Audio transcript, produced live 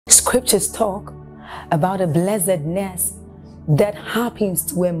Scriptures talk about a blessedness that happens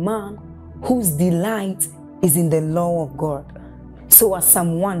to a man whose delight is in the law of God. So as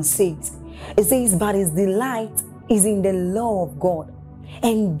Psalm 1 says, it says, but his delight is in the law of God,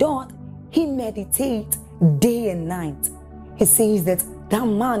 and doth he meditate day and night. He says that that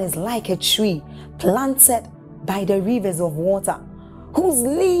man is like a tree planted by the rivers of water, whose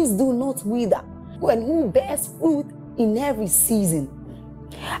leaves do not wither, and who bears fruit in every season.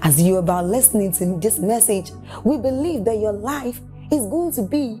 As you're about listening to this message, we believe that your life is going to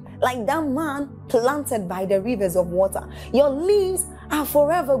be like that man planted by the rivers of water. Your leaves are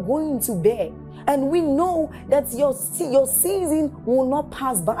forever going to bear. And we know that your season will not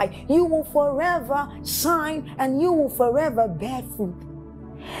pass by. You will forever shine and you will forever bear fruit.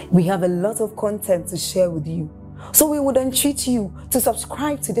 We have a lot of content to share with you. So we would entreat you to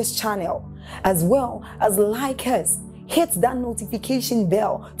subscribe to this channel, as well as like us. Hit that notification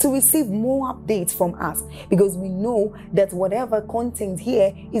bell to receive more updates from us, because we know that whatever content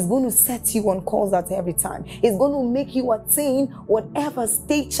here is going to set you on course at every time. It's going to make you attain whatever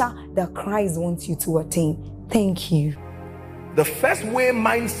stature that Christ wants you to attain. Thank you. The first way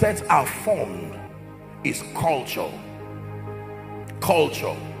mindsets are formed is culture.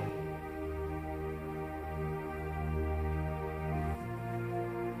 Culture.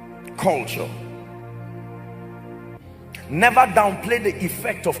 Culture. Never downplay the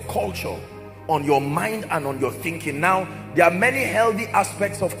effect of culture on your mind and on your thinking. Now, there are many healthy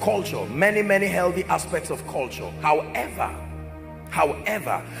aspects of culture, many healthy aspects of culture. However,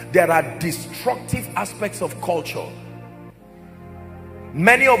 there are destructive aspects of culture.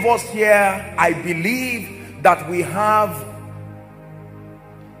 Many of us here, I believe that we have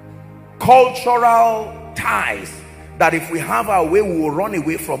cultural ties that if we have our way, we will run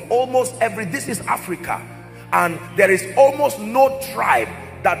away from. Almost every, this is Africa. And there is almost no tribe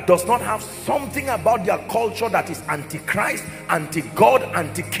that does not have something about their culture that is anti-Christ, anti-God,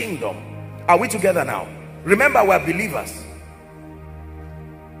 anti-kingdom. Are we together now? Remember, we're believers.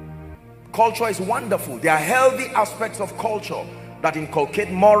 Culture is wonderful. There are healthy aspects of culture that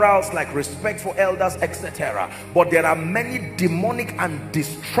inculcate morals like respect for elders, etc. But there are many demonic and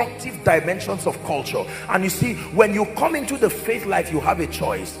destructive dimensions of culture. And you see, when you come into the faith life, you have a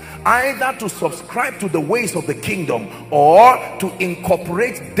choice. Either to subscribe to the ways of the kingdom, or to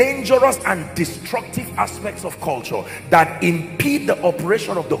incorporate dangerous and destructive aspects of culture that impede the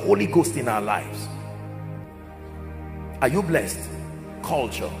operation of the Holy Ghost in our lives. Are you blessed?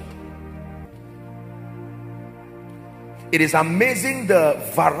 Culture. It is amazing the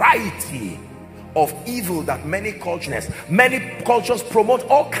variety of evil that many cultures promote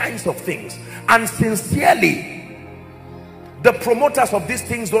all kinds of things, and sincerely the promoters of these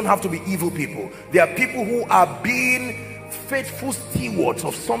things don't have to be evil people. They are people who are being faithful stewards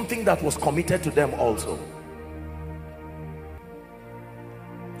of something that was committed to them also.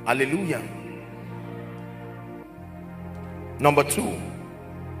 Hallelujah. Number two,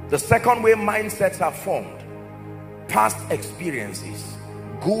 the second way mindsets are formed: past experiences,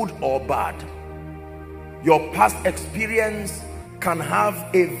 good or bad. Your past experience can have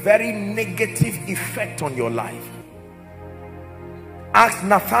a very negative effect on your life. Ask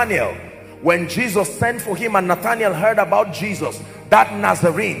Nathanael, when Jesus sent for him and Nathanael heard about Jesus, that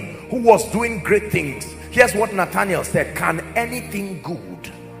Nazarene who was doing great things. Here's what Nathanael said: can anything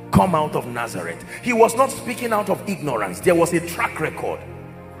good come out of Nazareth? He was not speaking out of ignorance. There was a track record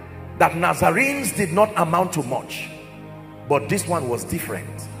that Nazarenes did not amount to much, but this one was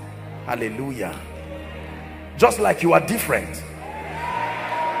different. Hallelujah. Just like you are different.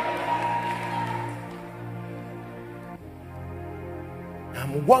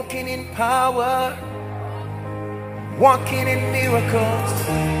 I'm walking in power, walking in miracles.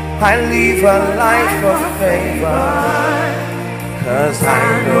 I live a life of favor, 'cause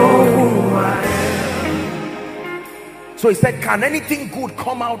I know who I am. So he said, can anything good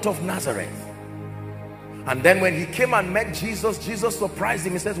come out of Nazareth? And then when he came and met Jesus, Jesus surprised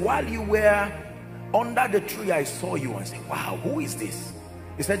him. He says, while you were under the tree, I saw you. And I said, wow, who is this?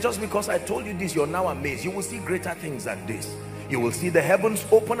 He said, just because I told you this, you're now amazed. You will see greater things than this. You will see the heavens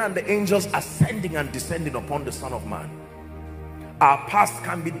open and the angels ascending and descending upon the Son of Man. Our past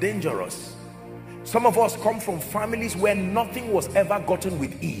can be dangerous. Some of us come from families where nothing was ever gotten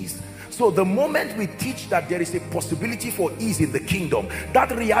with ease. So the moment we teach that there is a possibility for ease in the kingdom,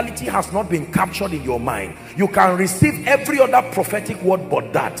 that reality has not been captured in your mind. You can receive every other prophetic word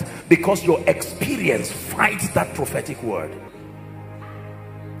but that, because your experience fights that prophetic word.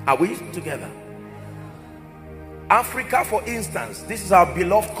 Are we together? Africa, for instance, this is our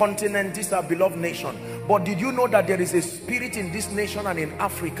beloved continent, this is our beloved nation, But did you know that there is a spirit in this nation and in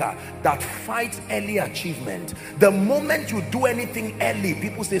Africa that fights early achievement? The moment you do anything early,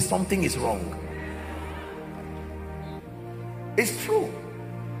 people say something is wrong. It's true.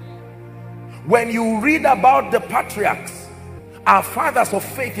 When you read about the patriarchs, our fathers of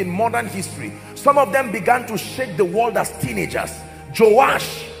faith in modern history, some of them began to shake the world as teenagers.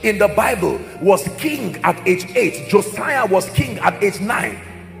 Joash in the Bible was king at age 8. Josiah was king at age 9.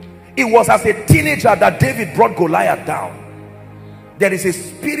 It was as a teenager that David brought Goliath down. There is a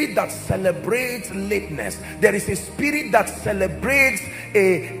spirit that celebrates lateness. There is a spirit that celebrates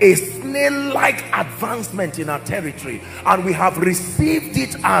a snail-like advancement in our territory, and we have received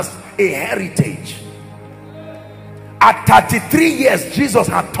it as a heritage. At 33 years, Jesus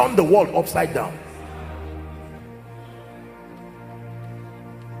had turned the world upside down.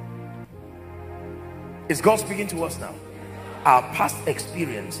 Is God speaking to us now? Our past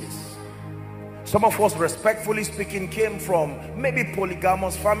experiences. Some of us, respectfully speaking, came from maybe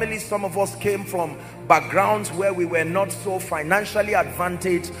polygamous families. Some of us came from backgrounds where we were not so financially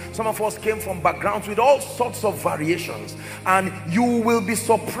advantaged. Some of us came from backgrounds with all sorts of variations. And you will be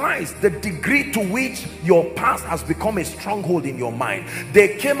surprised the degree to which your past has become a stronghold in your mind.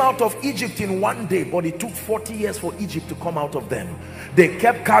 They came out of Egypt in one day, but it took 40 years for Egypt to come out of them. They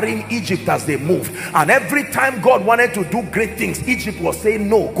kept carrying Egypt as they moved. And every time God wanted to do great things, Egypt was saying,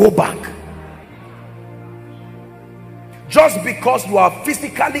 no, go back. Just because you are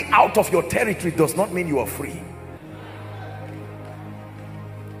physically out of your territory does not mean you are free.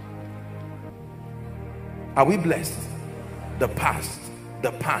 Are we blessed? The past,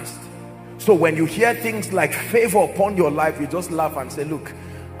 the past. So when you hear things like favor upon your life, you just laugh and say, look,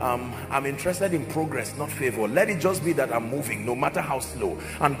 I'm interested in progress, not favor. Let it just be that I'm moving, no matter how slow.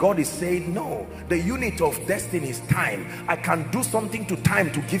 And God is saying, no, the unit of destiny is time. I can do something to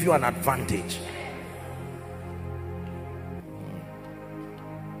time to give you an advantage.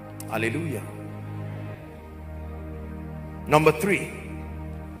 Hallelujah. Number 3,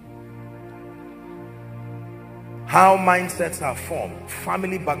 how mindsets are formed.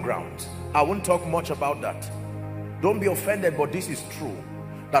 Family backgrounds. I won't talk much about that. Don't be offended, but this is true.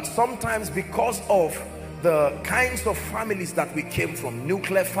 That sometimes because of the kinds of families that we came from,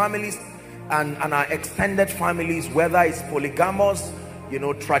 nuclear families and our extended families, whether it's polygamous, you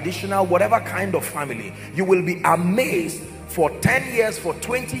know, traditional, whatever kind of family, you will be amazed. For 10 years, for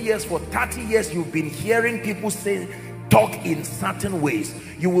 20 years, for 30 years, you've been hearing people say, talk in certain ways.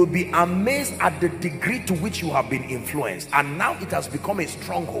 You will be amazed at the degree to which you have been influenced. And now it has become a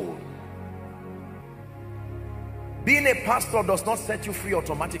stronghold. Being a pastor does not set you free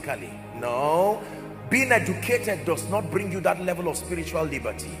automatically. No. Being educated does not bring you that level of spiritual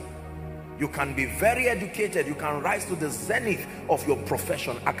liberty. You can be very educated, you can rise to the zenith of your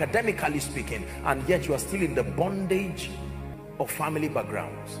profession, academically speaking, and yet you are still in the bondage of family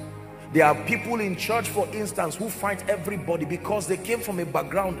backgrounds. There are people in church, for instance, who fight everybody because they came from a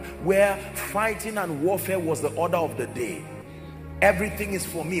background where fighting and warfare was the order of the day. Everything is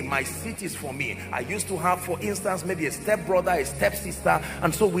for me, my seat is for me. I used to have, for instance, maybe a stepbrother, a stepsister,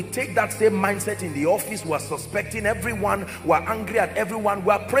 and so we take that same mindset in the office. We're suspecting everyone, we're angry at everyone,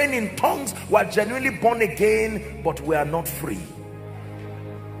 we're praying in tongues, we're genuinely born again, but we are not free.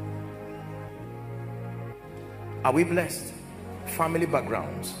 Are we blessed? Family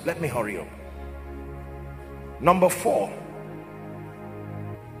backgrounds. Let me hurry up. Number 4,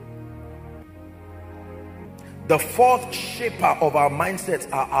 the fourth shaper of our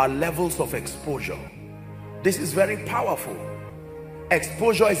mindsets are our levels of exposure. This is very powerful.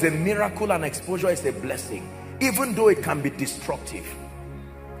 Exposure is a miracle and exposure is a blessing, even though it can be destructive.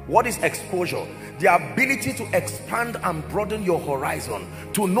 What is exposure? The ability to expand and broaden your horizon,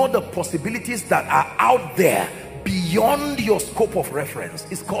 to know the possibilities that are out there beyond your scope of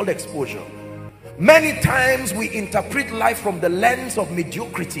reference is called exposure. Many times we interpret life from the lens of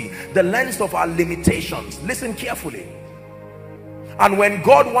mediocrity, the lens of our limitations. Listen carefully. And when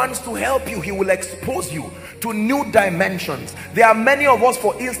God wants to help you, he will expose you to new dimensions. There are many of us,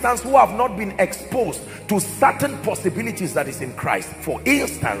 for instance, who have not been exposed to certain possibilities that is in Christ. For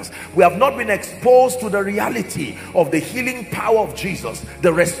instance, we have not been exposed to the reality of the healing power of Jesus,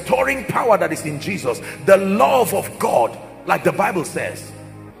 the restoring power that is in Jesus, the love of God, like the Bible says,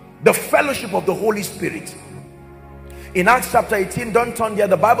 the fellowship of the Holy Spirit. In Acts chapter 18, don't turn there,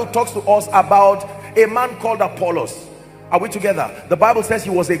 the Bible talks to us about a man called Apollos. Are we together? The Bible says he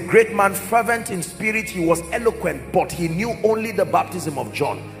was a great man, fervent in spirit, he was eloquent, but he knew only the baptism of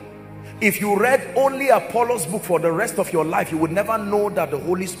John. If you read only Apollos' book for the rest of your life, you would never know that the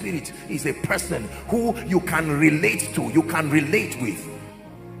Holy Spirit is a person who you can relate to, you can relate with.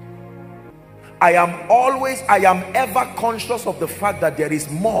 I am ever conscious of the fact that there is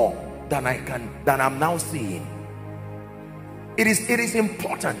more than I'm now seeing. It is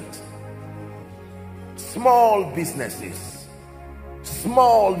important. Small businesses,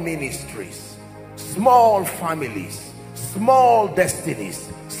 small ministries, small families, small destinies,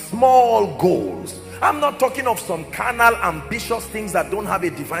 small goals. I'm not talking of some carnal, ambitious things that don't have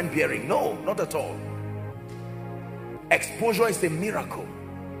a divine bearing. No, not at all. Exposure is a miracle.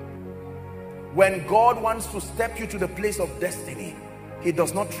 When God wants to step you to the place of destiny, he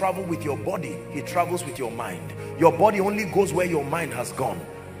does not travel with your body, he travels with your mind. Your body only goes where your mind has gone.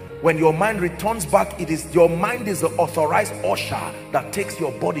 When your mind returns back, your mind is the authorized usher that takes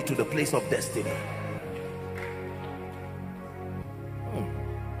your body to the place of destiny.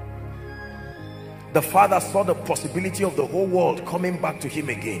 The Father saw the possibility of the whole world coming back to him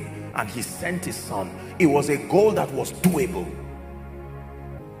again, and he sent his son. It was a goal that was doable.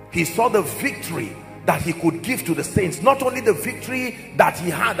 He saw the victory that he could give to the saints, not only the victory that he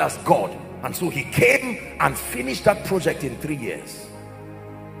had as God, and so he came and finished that project in 3 years.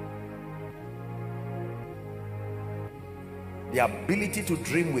 The ability to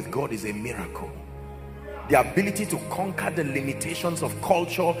dream with God is a miracle. The ability to conquer the limitations of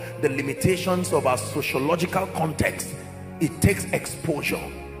culture, the limitations of our sociological context, it takes exposure.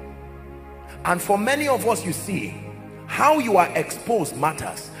 And for many of us, you see, how you are exposed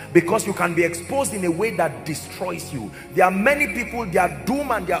matters, because you can be exposed in a way that destroys you. There are many people, their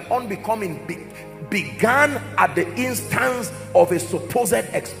doom and their unbecoming began at the instance of a supposed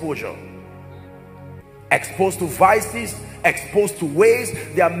exposure. Exposed to vices, exposed to ways.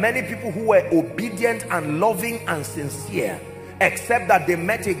 There are many people who were obedient and loving and sincere, except that they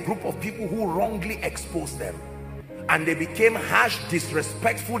met a group of people who wrongly exposed them, and they became harsh,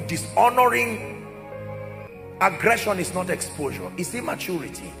 disrespectful, dishonoring. Aggression is not exposure, it's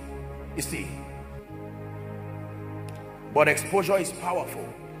immaturity, you see. But exposure is powerful.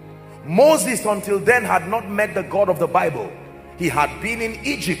 Moses until then had not met the God of the Bible. He had been in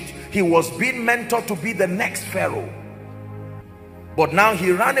Egypt. He was being mentored to be the next Pharaoh. But now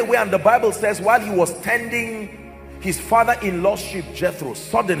he ran away, and the Bible says while he was tending his father-in-law's sheep Jethro,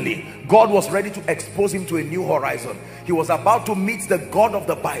 suddenly God was ready to expose him to a new horizon. He was about to meet the God of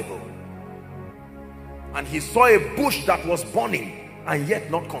the Bible, and he saw a bush that was burning and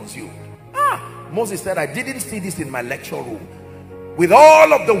yet not consumed. Moses said, I didn't see this in my lecture room. With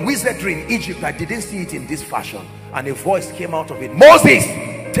all of the wizardry in Egypt, I didn't see it in this fashion. And a voice came out of it. Moses,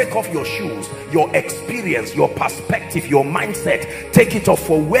 take off your shoes. Your experience, your perspective, your mindset, take it off,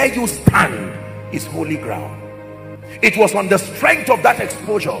 for where you stand is holy ground. It was on the strength of that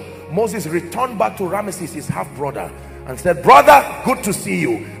exposure, Moses returned back to Ramesses, his half-brother, and said, brother, good to see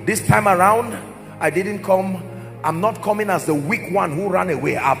you. This time around, I didn't come. I'm not coming as the weak one who ran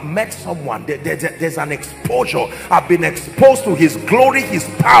away. I've met someone. There's an exposure. I've been exposed to his glory, his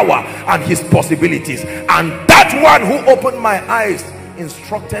power, and his possibilities. And that one who opened my eyes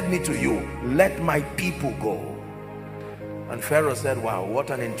instructed me to you, let my people go. And Pharaoh said, wow,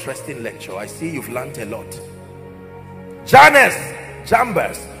 what an interesting lecture. I see you've learned a lot.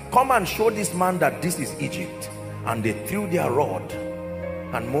 Jambers, come and show this man that this is Egypt. And they threw their rod,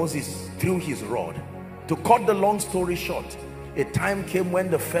 and Moses threw his rod. To cut the long story short, a time came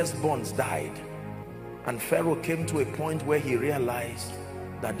when the firstborns died, and Pharaoh came to a point where he realized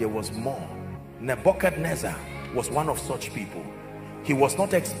that there was more. Nebuchadnezzar was one of such people. He was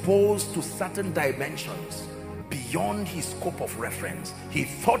not exposed to certain dimensions beyond his scope of reference. He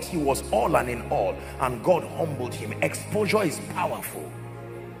thought he was all and in all, and God humbled him. Exposure is powerful.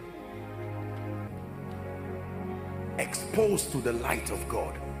 Exposed to the light of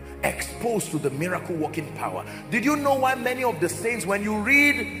God, exposed to the miracle working power. Did you know why many of the saints, when you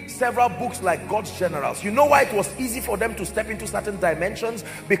read several books like God's Generals, you know why it was easy for them to step into certain dimensions?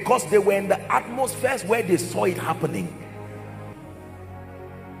 Because they were in the atmospheres where they saw it happening.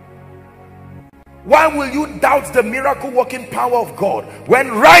 Why will you doubt the miracle working power of God when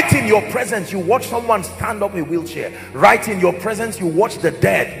right in your presence you watch someone stand up in a wheelchair? Right in your presence you watch the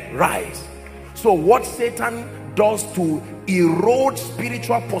dead rise. So what Satan does to erode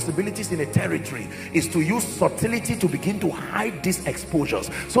spiritual possibilities in a territory is to use subtlety to begin to hide these exposures,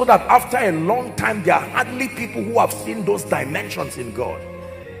 so that after a long time there are hardly people who have seen those dimensions in God.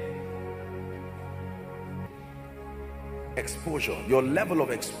 Exposure, your level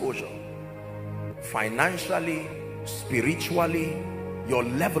of exposure, financially, spiritually, your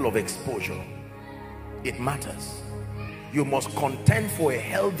level of exposure, it matters. You must contend for a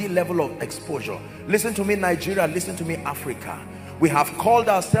healthy level of exposure. Listen to me, Nigeria. Listen to me, Africa. We have called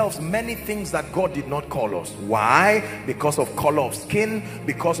ourselves many things that God did not call us. Why? Because of color of skin,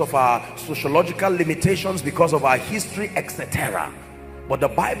 because of our sociological limitations, because of our history, etc. But the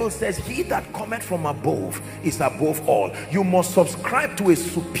Bible says, he that cometh from above is above all. You must subscribe to a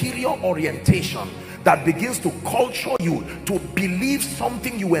superior orientation that begins to culture you to believe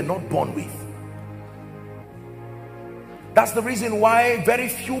something you were not born with. That's the reason why very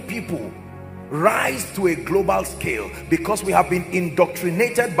few people rise to a global scale, because we have been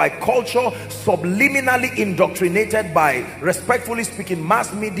indoctrinated by culture, subliminally indoctrinated by, respectfully speaking,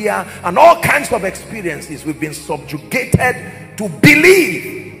 mass media and all kinds of experiences. We've been subjugated to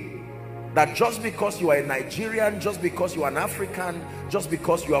believe that just because you are a Nigerian, just because you are an African, just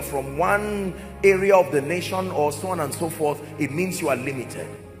because you are from one area of the nation or so on and so forth, it means you are limited.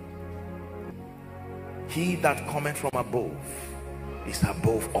 He that cometh from above is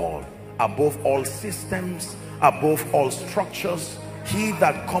above all systems, above all structures. He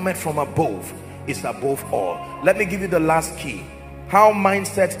that cometh from above is above all. Let me give you the last key. How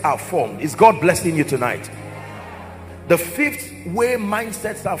mindsets are formed. Is God blessing you tonight? The fifth way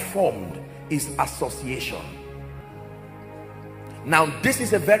mindsets are formed is association. Now this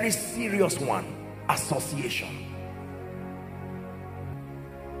is a very serious one. Association.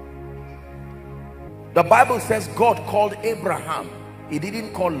 The Bible says God called Abraham. He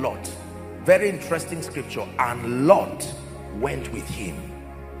didn't call Lot. Very interesting scripture. And Lot went with him.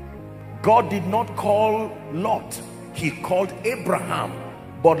 God did not call Lot. He called Abraham.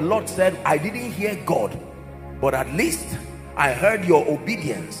 But Lot said, I didn't hear God, but at least I heard your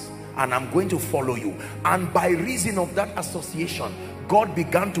obedience and I'm going to follow you. And by reason of that association, God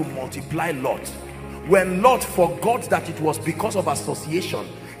began to multiply Lot. When Lot forgot that it was because of association,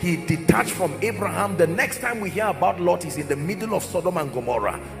 he detached from Abraham. The next time we hear about Lot is in the middle of Sodom and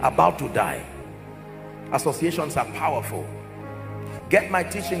Gomorrah, about to die. Associations are powerful. Get my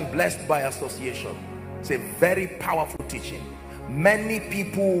teaching, Blessed by Association. It's a very powerful teaching. Many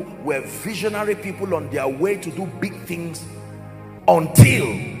people were visionary people on their way to do big things until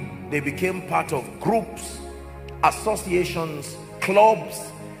they became part of groups, associations,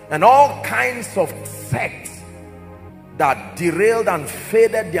 clubs, and all kinds of sects that derailed and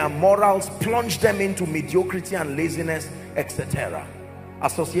faded their morals, plunged them into mediocrity and laziness, etc.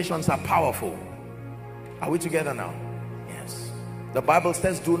 Associations are powerful. Are we together now? Yes. The Bible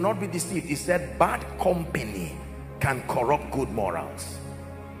says, do not be deceived. It said, bad company can corrupt good morals.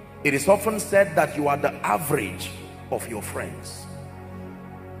 It is often said that you are the average of your friends.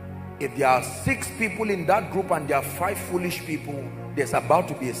 If there are 6 people in that group and there are 5 foolish people, there's about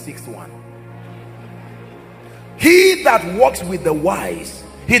to be a 6th one. He that walks with the wise,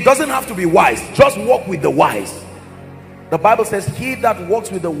 he doesn't have to be wise, just walk with the wise. The Bible says, he that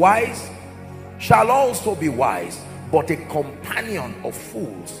walks with the wise shall also be wise, but a companion of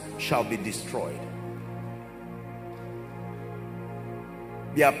fools shall be destroyed.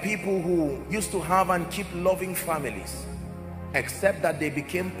 There are people who used to have and keep loving families, except that they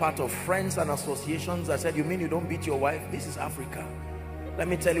became part of friends and associations that said, you mean you don't beat your wife? This is Africa. Let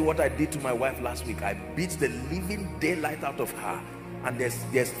me tell you what I did to my wife last week. I beat the living daylight out of her, and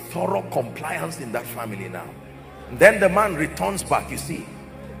there's thorough compliance in that family now. And then the man returns back. You see,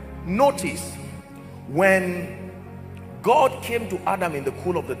 notice when God came to Adam in the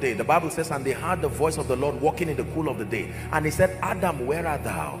cool of the day, the Bible says, and they heard the voice of the Lord walking in the cool of the day, and he said, Adam, where art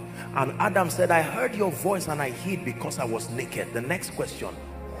thou? And Adam said, I heard your voice and I hid because I was naked. The next question,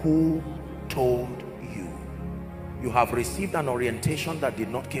 who told you? You have received an orientation that did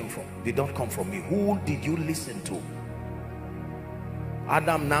not come from me. Who did you listen to?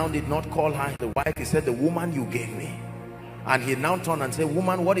 Adam now did not call her the wife. He said, the woman you gave me. And he now turned and said,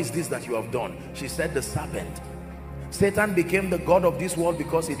 woman, what is this that you have done? She said, the serpent. Satan became the god of this world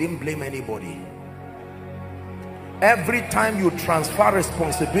because he didn't blame anybody. Every time you transfer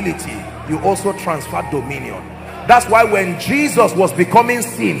responsibility, you also transfer dominion. That's why when Jesus was becoming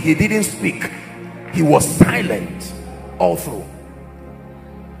sin, he didn't speak. He was silent all through.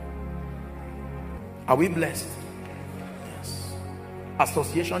 Are we blessed? Yes.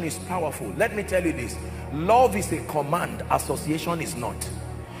 Association is powerful. Let me tell you this. Love is a command. Association is not.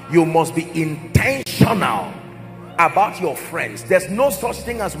 You must be intentional about your friends. There's no such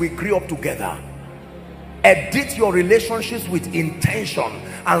thing as we grew up together. Edit your relationships with intention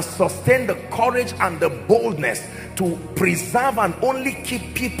and sustain the courage and the boldness to preserve and only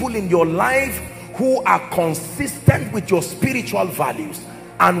keep people in your life who are consistent with your spiritual values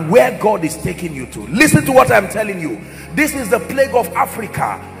and where God is taking you to. Listen to what I'm telling you. This is the plague of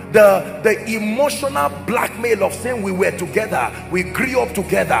Africa. the emotional blackmail of saying we were together, we grew up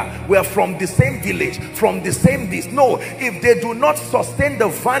together, we're from the same village, from the same this. No, if they do not sustain the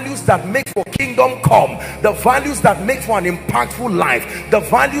values that make for kingdom come, the values that make for an impactful life, the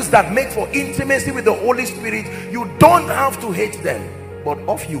values that make for intimacy with the Holy Spirit, you don't have to hate them, but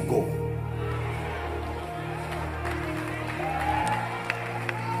off you go.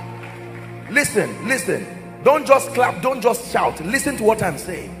 Listen, listen. Don't just clap, don't just shout. Listen to what I'm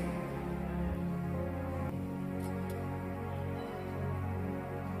saying.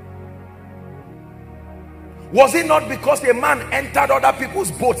 Was it not because a man entered other people's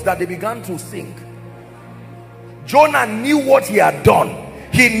boats that they began to sink? Jonah knew what he had done.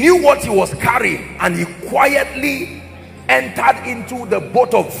 He knew what he was carrying, and he quietly entered into the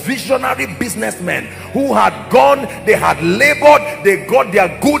boat of visionary businessmen who had gone, they had labored, they got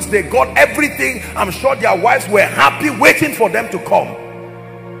their goods, they got everything. I'm sure their wives were happy waiting for them to come.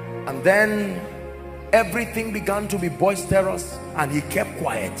 And then everything began to be boisterous, and he kept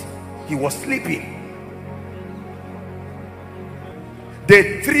quiet. He was sleeping.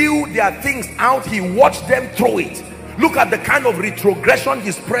 They threw their things out. He watched them throw it. Look at the kind of retrogression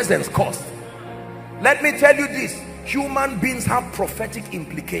his presence caused. Let me tell you this. Human beings have prophetic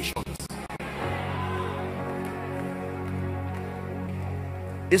implications.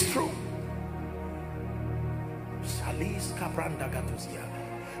 It's true.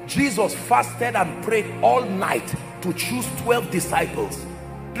 Jesus fasted and prayed all night to choose 12 disciples.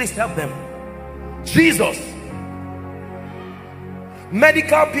 Please help them. Jesus.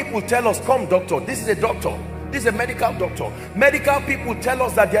 Medical people tell us, come doctor, this is a doctor. This is a medical doctor. Medical people tell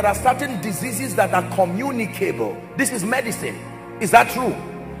us that there are certain diseases that are communicable. This is medicine. Is that true?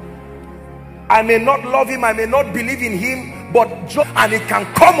 I may not love him, I may not believe in him, but and it can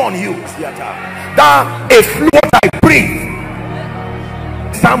come on you. That a flu what I breathe.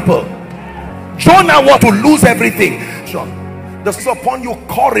 Example. Jonah want to lose everything. This is upon you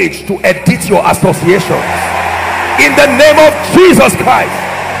courage to edit your associations. In the name of Jesus Christ.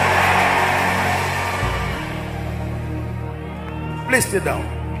 Please sit down.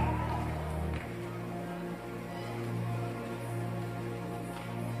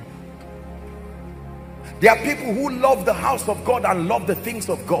 There are people who love the house of God and love the things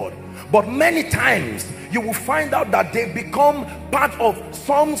of God, but many times you will find out that they become part of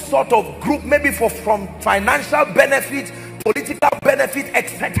some sort of group, maybe from financial benefit, political benefit,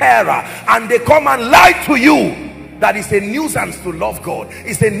 etc., and they come and lie to you. That is a nuisance to love God.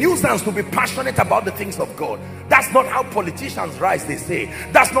 It's a nuisance to be passionate about the things of God. That's not how politicians rise, they say.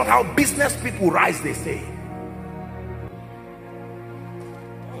 That's not how business people rise, they say.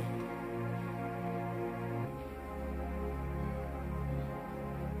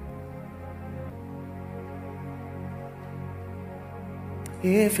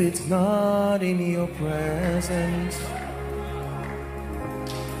 If it's not in your presence,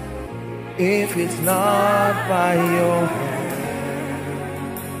 if it's not by your hand,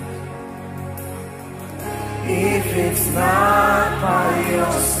 if it's not by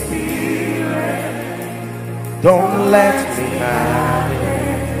your spirit, don't let me have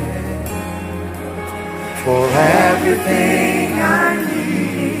it. For everything I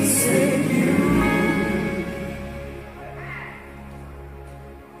need is in you.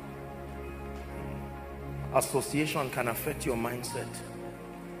 Association can affect your mindset.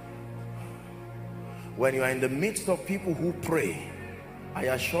 When you are in the midst of people who pray, I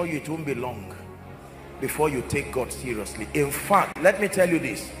assure you it won't be long before you take God seriously. In fact, let me tell you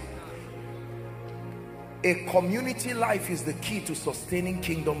this. A community life is the key to sustaining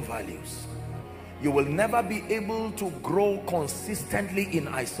kingdom values. You will never be able to grow consistently in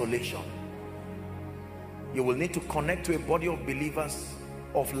isolation. You will need to connect to a body of believers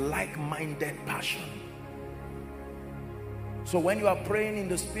of like-minded passion. So when you are praying in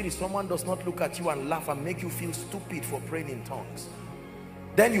the spirit, someone does not look at you and laugh and make you feel stupid for praying in tongues.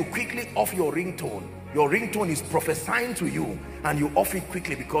 Then you quickly off your ringtone. Your ringtone is prophesying to you, and you off it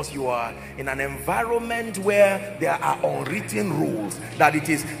quickly because you are in an environment where there are unwritten rules, that it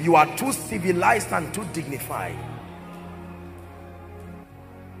is you are too civilized and too dignified.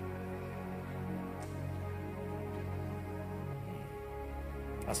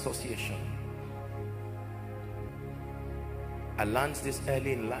 Association. I learned this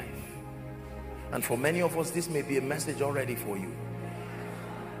early in life, and for many of us this may be a message already for you.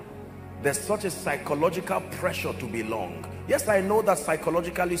 There's such a psychological pressure to belong. Yes, I know that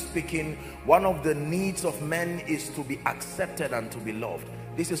psychologically speaking, one of the needs of men is to be accepted and to be loved.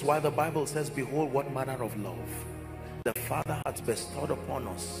 This is why the Bible says, behold what manner of love the Father has bestowed upon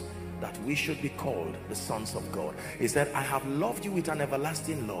us, that we should be called the sons of God. He said, I have loved you with an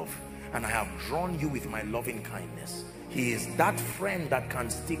everlasting love, and I have drawn you with my loving kindness. He is that friend that can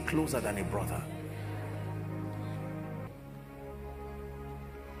stick closer than a brother.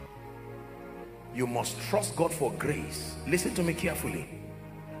 You must trust God for grace. Listen to me carefully.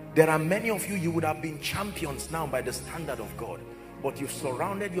 There are many of you, you would have been champions now by the standard of God, but you've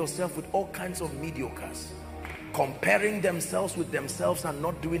surrounded yourself with all kinds of mediocres, comparing themselves with themselves and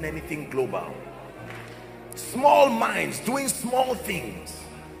not doing anything global. Small minds doing small things,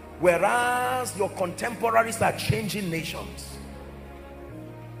 whereas your contemporaries are changing nations.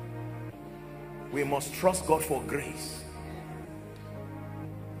 We must trust God for grace.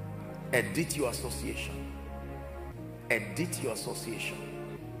 Edit your association. Edit your association.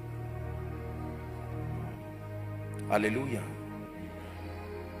 Hallelujah.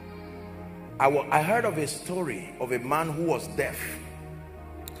 I heard of a story of a man who was deaf,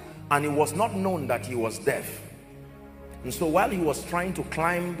 and it was not known that he was deaf. And so while he was trying to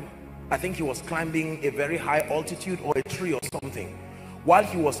climb, I think he was climbing a very high altitude or a tree or something, while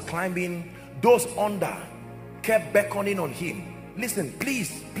he was climbing, those under kept beckoning on him. Listen,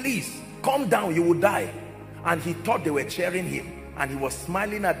 please, please, come down, you will die. And he thought they were cheering him, and he was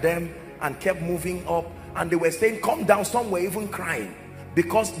smiling at them and kept moving up, and they were saying, come down. Some were even crying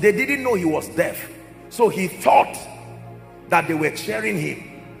because they didn't know he was deaf. So he thought that they were cheering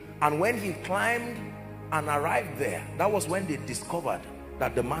him. And when he climbed and arrived there, that was when they discovered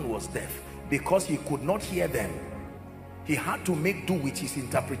that the man was deaf, because he could not hear them. He had to make do with his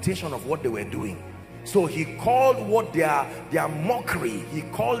interpretation of what they were doing. So he called what their mockery, he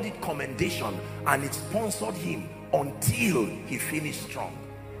called it commendation, and it sponsored him until he finished strong.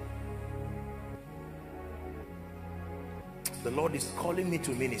 The Lord is calling me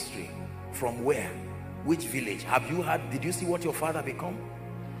to ministry. From where? Which village? Have you heard? Did you see what your father become?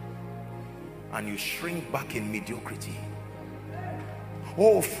 And you shrink back in mediocrity.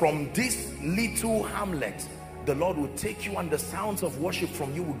 Oh, from this little hamlet, the Lord will take you, and the sounds of worship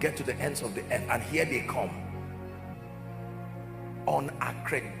from you will get to the ends of the earth. And here they come.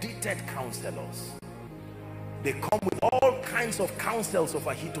 Unaccredited counselors. They come with all kinds of counsels of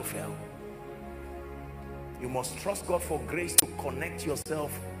Ahithophel. You must trust God for grace to connect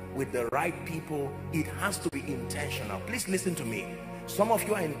yourself with the right people. It has to be intentional. Please listen to me. Some of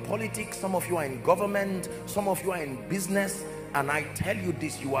you are in politics, some of you are in government, some of you are in business, and I tell you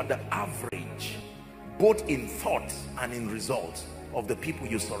this, you are the average, both in thought and in results, of the people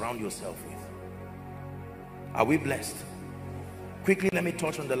you surround yourself with. Are we blessed? Quickly, let me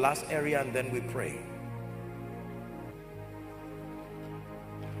touch on the last area and then we pray.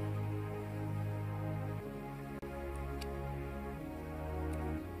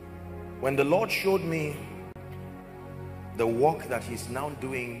 When the Lord showed me the work that he's now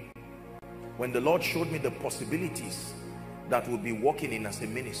doing, when the Lord showed me the possibilities that we'll be working in as a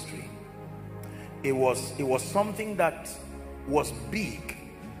ministry, it was something that was big,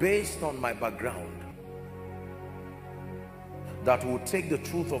 based on my background, that would take the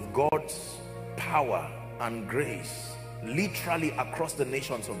truth of God's power and grace literally across the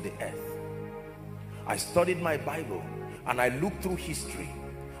nations of the earth. I studied my Bible and I looked through history,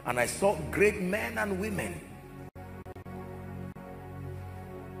 and I saw great men and women.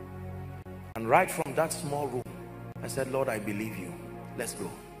 And right from that small room, I said, Lord, I believe you. Let's go.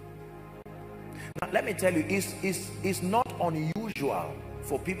 Now, let me tell you, it's not unusual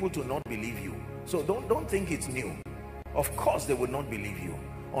for people to not believe you. So don't think it's new. Of course, they will not believe you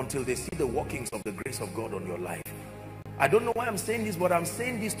until they see the workings of the grace of God on your life. I don't know why I'm saying this, but I'm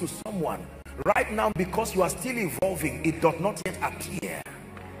saying this to someone right now because you are still evolving. It does not yet appear.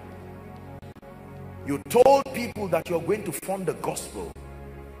 You told people that you're going to fund the gospel.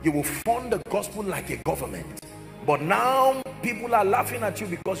 You will fund the gospel like a government. But now people are laughing at you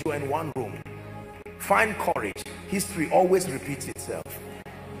because you're in one room. Find courage. History always repeats itself.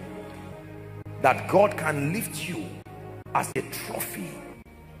 That God can lift you as a trophy.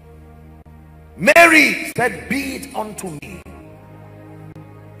 Mary said, be it unto me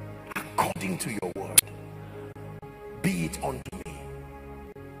according to your word. Be it unto me.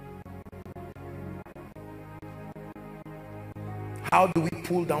 How do we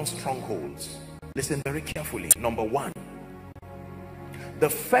pull down strongholds? Listen very carefully. Number one, the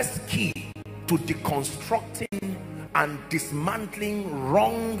first key to deconstructing and dismantling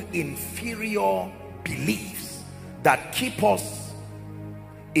wrong, inferior beliefs that keep us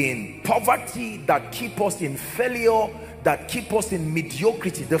in poverty, that keep us in failure, that keep us in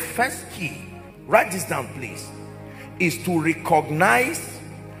mediocrity. The first key, write this down please, is to recognize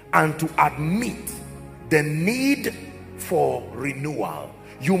and to admit the need for renewal.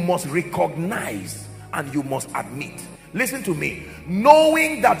 You must recognize and you must admit. Listen to me.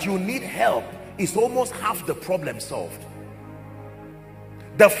 Knowing that you need help is almost half the problem solved.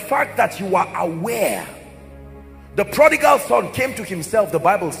 The fact that you are aware. The prodigal son came to himself, the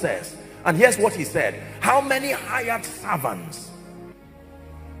Bible says, and here's what he said: how many hired servants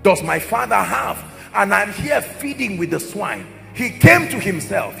does my father have, and I'm here feeding with the swine? He came to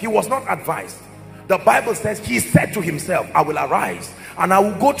himself. He was not advised. The Bible says he said to himself, I will arise and I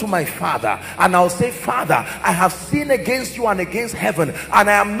will go to my father and I'll say, Father, I have sinned against you and against heaven, and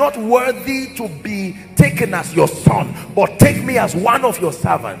I am not worthy to be taken as your son, but take me as one of your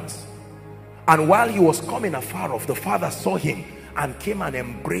servants. And while he was coming afar off, the father saw him and came and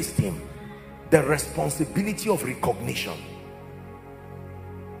embraced him. The responsibility of recognition.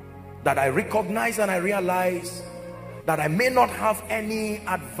 That I recognize and I realize that I may not have any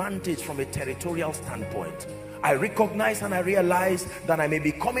advantage from a territorial standpoint. I recognize and I realize that I may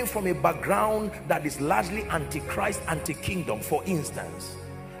be coming from a background that is largely anti-Christ, anti-kingdom. For instance,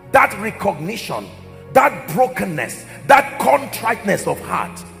 that recognition, that brokenness, that contriteness of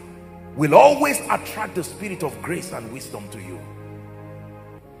heart will always attract the spirit of grace and wisdom to you.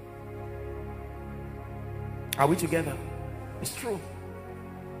 Are we together? It's true.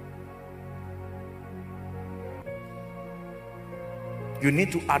 You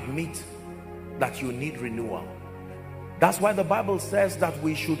need to admit that you need renewal. That's why the Bible says that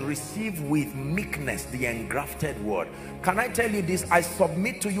we should receive with meekness the engrafted word. Can I tell you this? I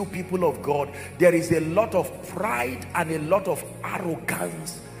submit to you, people of God, there is a lot of pride and a lot of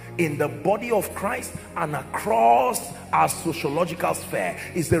arrogance in the body of Christ and across our sociological sphere.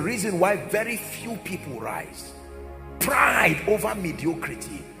 Is the reason why very few people rise. Pride over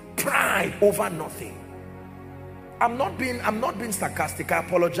mediocrity, pride over nothing. I'm not being sarcastic. I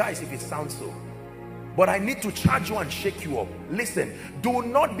apologize if it sounds so, but I need to charge you and shake you up. Listen, do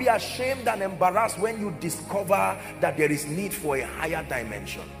not be ashamed and embarrassed when you discover that there is need for a higher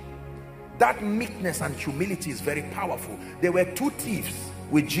dimension. That meekness and humility is very powerful. There were two thieves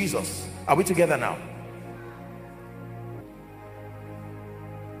with Jesus. Are we together now?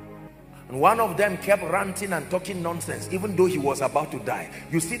 And one of them kept ranting and talking nonsense even though he was about to die.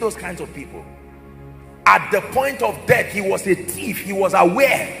 You see those kinds of people. At the point of death, he was a thief. He was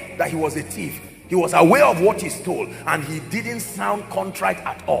aware that he was a thief. He was aware of what he stole, and he didn't sound contrite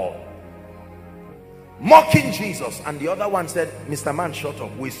at all, mocking Jesus. And the other one said, Mr. Man, shut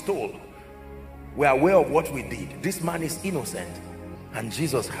up. We stole. We're aware of what we did. This man is innocent. And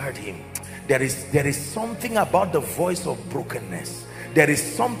Jesus heard him. There is something about the voice of brokenness. There is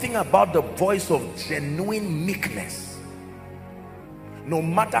something about the voice of genuine meekness. No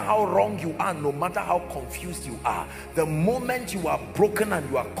matter how wrong you are, no matter how confused you are, the moment you are broken and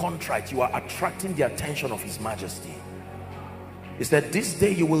you are contrite, you are attracting the attention of His Majesty. He said, this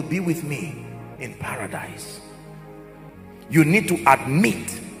day you will be with me in paradise. You need to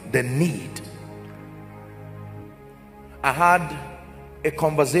admit the need. I had a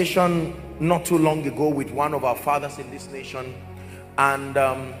conversation not too long ago with one of our fathers in this nation, and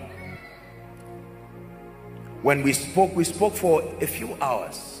when we spoke for a few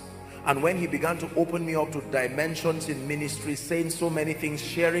hours. And when he began to open me up to dimensions in ministry, saying so many things,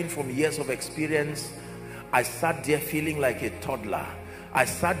 sharing from years of experience, I sat there feeling like a toddler. I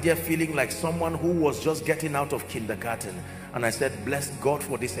sat there feeling like someone who was just getting out of kindergarten. And I said, bless God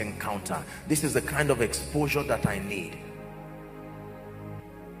for this encounter. This is the kind of exposure that I need.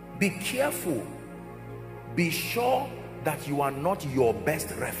 Be careful. Be sure that you are not your best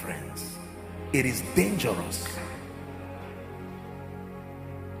reference. It is dangerous.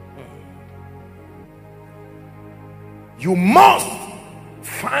 You must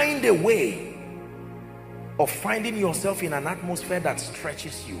find a way of finding yourself in an atmosphere that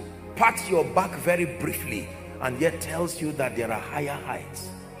stretches you, pats your back very briefly, and yet tells you that there are higher heights.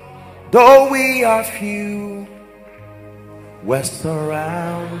 Though we are few, we're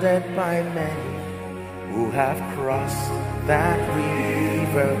surrounded by many who have crossed that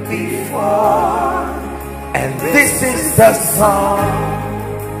river before, and this is the song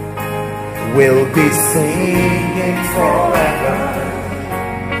we'll be singing forever.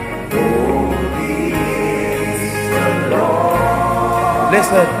 Holy is the Lord.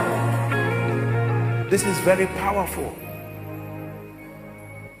 Listen, this is very powerful.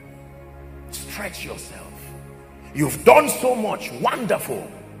 Stretch yourself. You've done so much, wonderful.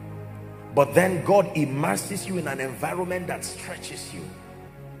 But then God immerses you in an environment that stretches you.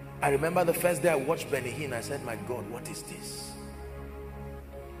 I remember the first day I watched Benny Hinn, I said, my God, what is this?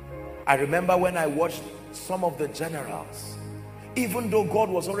 I remember when I watched some of the generals, even though God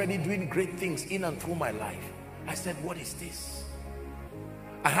was already doing great things in and through my life, I said, what is this?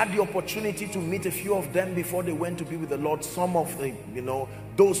 I had the opportunity to meet a few of them before they went to be with the Lord. Some of the,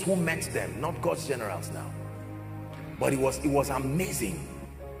 those who met them, not God's generals now. But it was amazing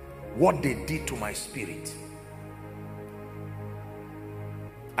what they did to my spirit.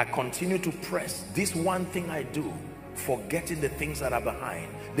 I continue to press. This one thing I do, forgetting the things that are behind.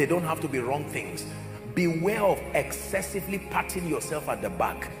 They don't have to be wrong things. Beware of excessively patting yourself at the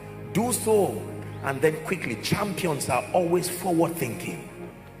back. Do so and then quickly. Champions are always forward thinking.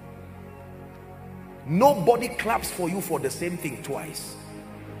 Nobody claps for you for the same thing twice.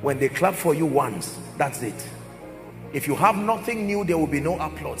 When they clap for you once, that's it. If you have nothing new, there will be no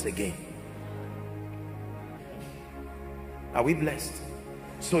applause again. Are we blessed?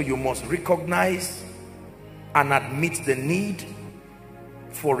 So you must recognize and admit the need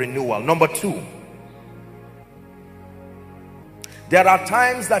for renewal. Number 2, there are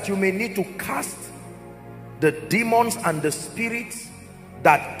times that you may need to cast the demons and the spirits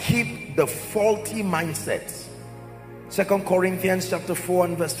that keep the faulty mindsets. 2 Corinthians chapter 4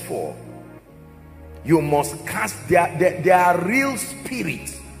 and verse 4. You must cast. There are real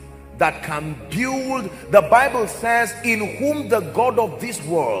spirits that can build. The Bible says, in whom the God of this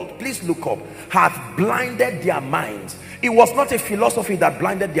world, please look up, hath blinded their minds. It was not a philosophy that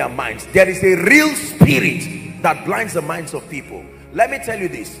blinded their minds. There is a real spirit that blinds the minds of people. Let me tell you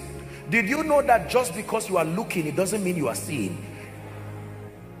this. Did you know that just because you are looking, it doesn't mean you are seeing?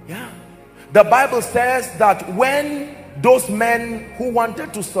 Yeah. The Bible says that when those men who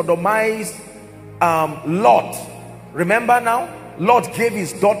wanted to sodomize Lot, remember now, Lot gave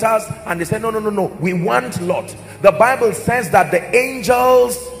his daughters and they said, no, we want Lot. The Bible says that the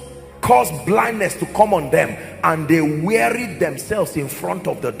angels caused blindness to come on them and they wearied themselves in front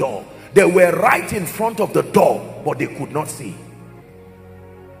of the door. They were right in front of the door, but they could not see.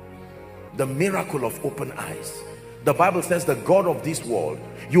 The miracle of open eyes. The Bible says the God of this world,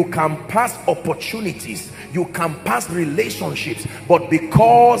 you can pass opportunities, you can pass relationships, but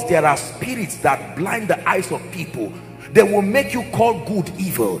because there are spirits that blind the eyes of people, they will make you call good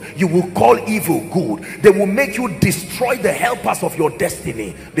evil, you will call evil good. They will make you destroy the helpers of your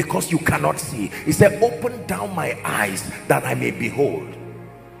destiny because you cannot see. He said, open down my eyes that I may behold.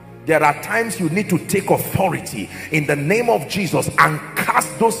 There are times you need to take authority in the name of Jesus and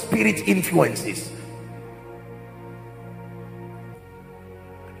cast those spirit influences.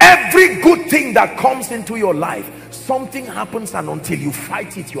 Every good thing that comes into your life, something happens, and until you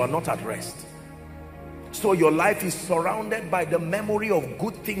fight it, you are not at rest. So your life is surrounded by the memory of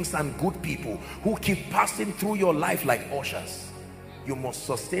good things and good people who keep passing through your life like ushers. You must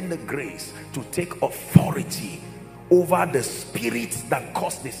sustain the grace to take authority over the spirits that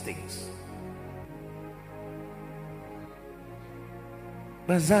cause these things.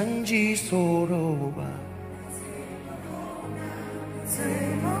 Bazanji Soroba.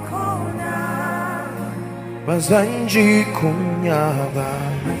 Bazanji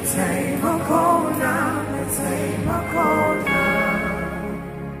Kunyaba.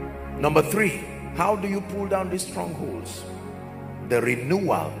 Number 3, how do you pull down these strongholds? The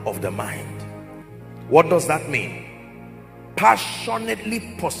renewal of the mind. What does that mean?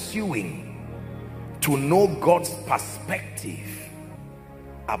 Passionately pursuing to know God's perspective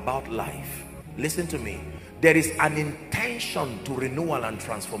about life. Listen to me. There is an intention to renewal and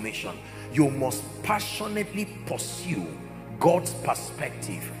transformation. You must passionately pursue God's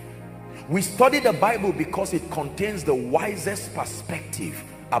perspective. We study the Bible because it contains the wisest perspective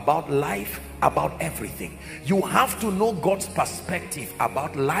about life, about everything. You have to know God's perspective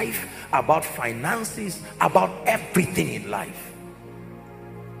about life, about finances, about everything in life.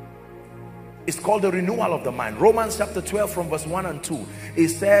 It's called the renewal of the mind. Romans chapter 12 from verse 1 and 2. It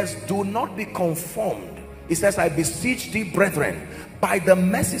says, do not be conformed. It says, I beseech thee, brethren, by the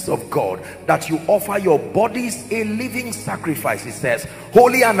mercies of God, that you offer your bodies a living sacrifice. It says,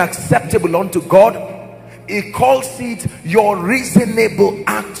 holy and acceptable unto God. It calls it your reasonable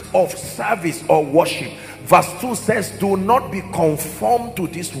act of service or worship. Verse 2 says, do not be conformed to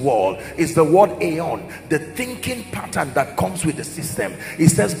this world. Is the word aeon, the thinking pattern that comes with the system. It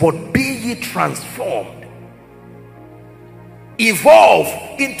says, but be ye transformed. Evolve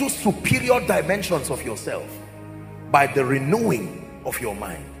into superior dimensions of yourself by the renewing of your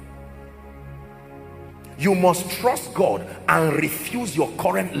mind. You must trust God and refuse your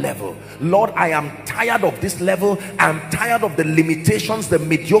current level. Lord, I am tired of this level. I'm tired of the limitations, the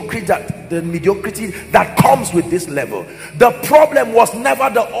mediocrity that comes with this level. The problem was never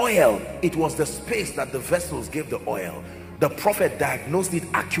the oil. It was the space that the vessels gave the oil. The prophet diagnosed it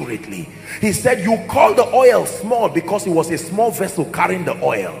accurately. He said, you call the oil small because it was a small vessel carrying the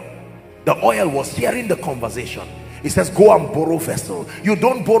oil. The oil was hearing the conversation. It says go and borrow vessel. You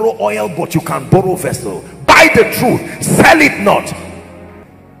don't borrow oil, but you can borrow vessel. Buy the truth, sell it not.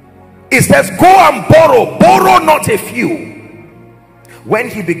 It says go and borrow not a few. When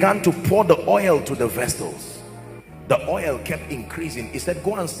he began to pour the oil to the vessels, the oil kept increasing. He said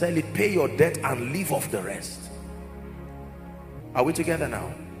go and sell it, pay your debt and leave off the rest. Are we together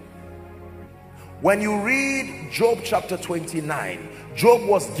now? When you read Job chapter 29, Job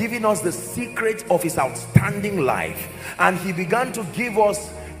was giving us the secret of his outstanding life, and he began to give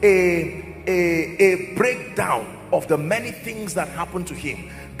us a breakdown of the many things that happened to him.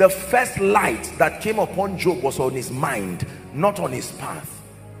 The first light that came upon Job was on his mind, not on his path.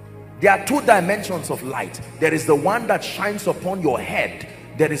 There are two dimensions of light. There is the one that shines upon your head.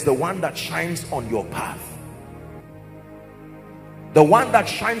 There is the one that shines on your path. The one that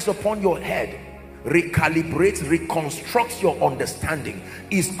shines upon your head recalibrates, reconstructs your understanding,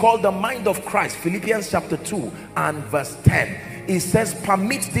 is called the mind of Christ. Philippians chapter 2 and verse 10. It says,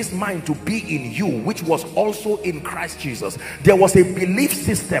 permit this mind to be in you, which was also in Christ Jesus. There was a belief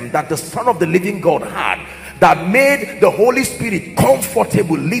system that the Son of the living God had that made the Holy Spirit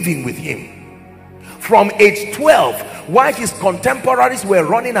comfortable living with him. From age 12, while his contemporaries were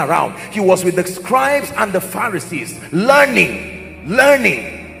running around, he was with the scribes and the Pharisees, learning.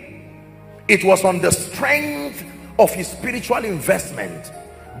 It was on the strength of his spiritual investment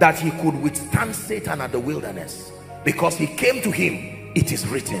that he could withstand Satan at the wilderness, because he came to him, it is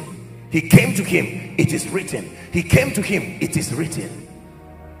written. He came to him, it is written. He came to him, it is written.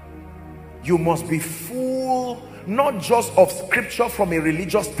 You must be full, not just of scripture from a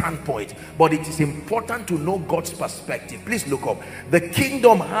religious standpoint, but it is important to know God's perspective. Please look up. The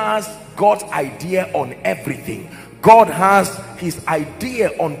kingdom has God's idea on everything. God has his idea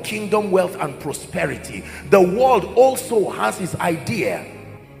on kingdom, wealth and prosperity. The world also has his idea.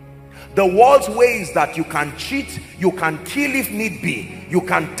 The world's way is that you can cheat, you can kill if need be, you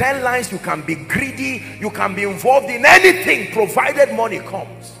can tell lies, you can be greedy, you can be involved in anything provided money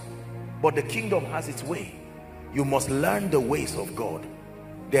comes. But the kingdom has its way. You must learn the ways of God.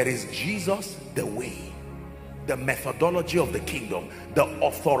 There is Jesus, the way, the methodology of the kingdom, the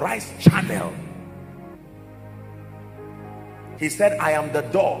authorized channel. He said, I am the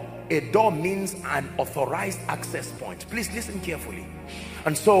door. A door means an authorized access point. Please listen carefully.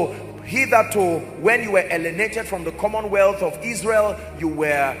 And so, hitherto, when you were alienated from the commonwealth of Israel, you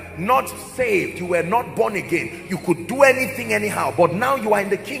were not saved, you were not born again, you could do anything anyhow. But now you are in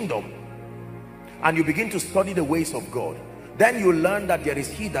the kingdom, and you begin to study the ways of God. Then you learn that there is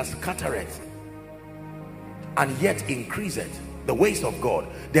he that scattereth and yet increaseth, the ways of God.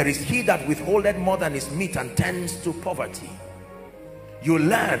 There is he that withholdeth more than is meet and tends to poverty. You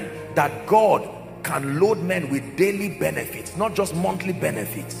learn that God can load men with daily benefits, not just monthly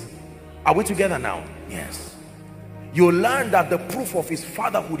benefits. Are we together now? Yes. You learn that the proof of his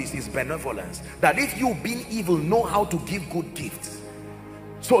fatherhood is his benevolence, that if you being evil know how to give good gifts.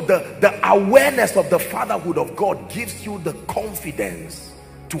 So the awareness of the fatherhood of God gives you the confidence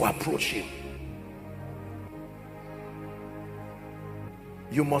to approach him.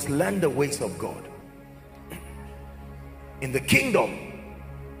 You must learn the ways of God. In the kingdom,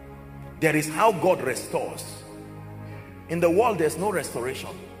 there is how God restores. In the world, there's no restoration.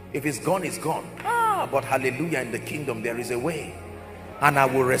 If it's gone, it's gone. But hallelujah, in the kingdom, there is a way. And I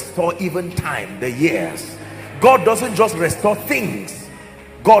will restore even time, the years. God doesn't just restore things.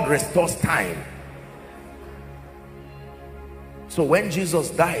 God restores time. So when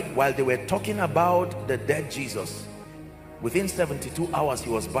Jesus died, while they were talking about the dead Jesus, within 72 hours, he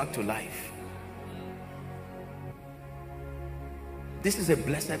was back to life. This is a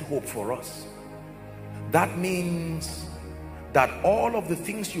blessed hope for us. That means that all of the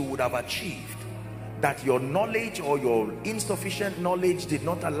things you would have achieved, that your knowledge or your insufficient knowledge did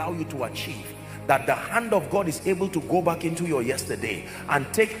not allow you to achieve, that the hand of God is able to go back into your yesterday and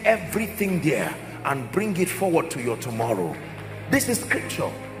take everything there and bring it forward to your tomorrow. This is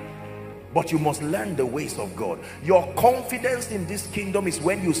scripture. But you must learn the ways of God. Your confidence in this kingdom is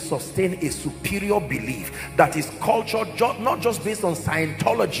when you sustain a superior belief that is cultured not just based on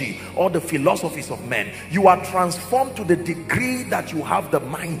Scientology or the philosophies of men. You are transformed to the degree that you have the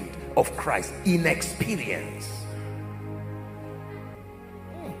mind of Christ in experience.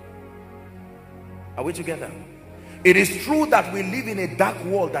 Are we together? It is true that we live in a dark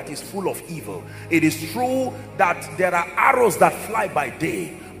world that is full of evil. It is true that there are arrows that fly by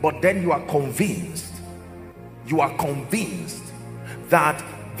day. But then you are convinced that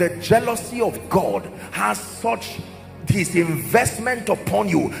the jealousy of God has such his investment upon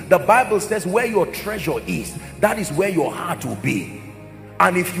you. The Bible says where your treasure is, that is where your heart will be.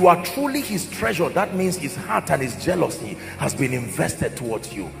 And if you are truly his treasure, that means his heart and his jealousy has been invested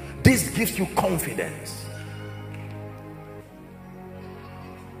towards you. This gives you confidence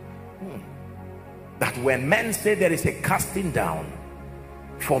that when men say there is a casting down,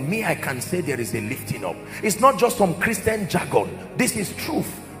 for me I can say there is a lifting up. It's not just some Christian jargon. This is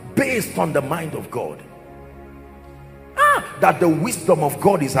truth based on the mind of God. That the wisdom of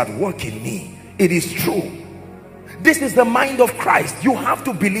God is at work in me. It is true. This is the mind of Christ. You have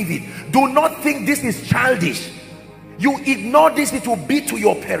to believe it. Do not think this is childish. You ignore this, it will be to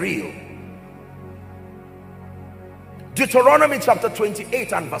your peril. Deuteronomy chapter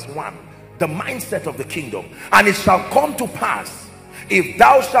 28 and verse 1. The mindset of the kingdom. And it shall come to pass, if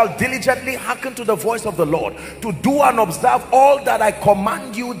thou shalt diligently hearken to the voice of the Lord, to do and observe all that I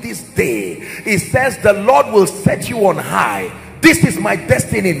command you this day, it says the Lord will set you on high. This is my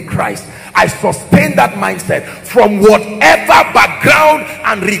destiny in Christ. I sustain that mindset from whatever background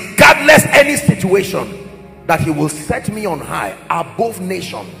and regardless any situation, that he will set me on high above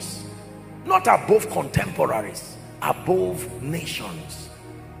nations, not above contemporaries, above nations.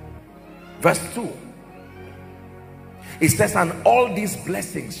 Verse 2, it says, and all these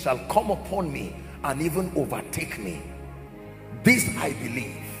blessings shall come upon me and even overtake me. This I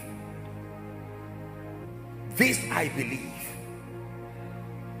believe. This I believe.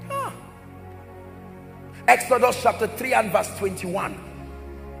 Exodus chapter 3 and verse 21.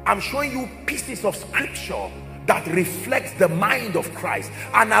 I'm showing you pieces of scripture that reflects the mind of Christ.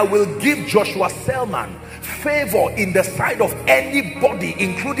 And I will give Joshua Selman favor in the sight of anybody,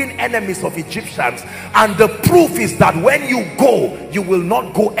 including enemies of Egyptians. And the proof is that when you go, you will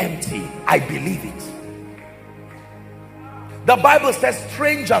not go empty. I believe it. The Bible says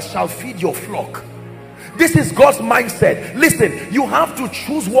strangers shall feed your flock. This is God's mindset. Listen, you have to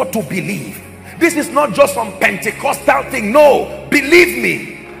choose what to believe. This is not just some Pentecostal thing. No, believe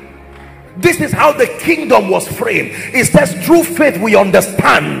me. This is how the kingdom was framed. It says through faith we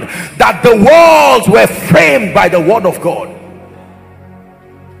understand that the worlds were framed by the word of God.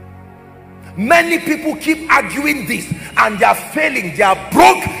 Many people keep arguing this and they are failing. They are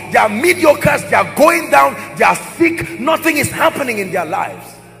broke, they are mediocres, they are going down, they are sick. Nothing is happening in their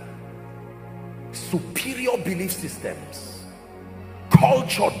lives. Superior belief systems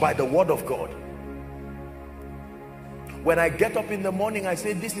cultured by the word of God. When I get up in the morning, I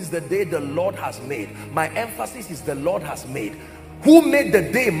say, this is the day the Lord has made. My emphasis is the Lord has made. Who made the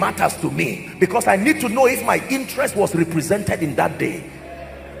day matters to me, because I need to know if my interest was represented in that day.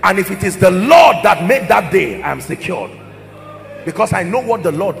 And if it is the Lord that made that day, I am secured, because I know what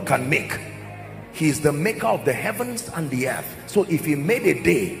the Lord can make. He is the maker of the heavens and the earth. So if he made a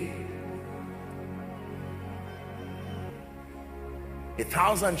day,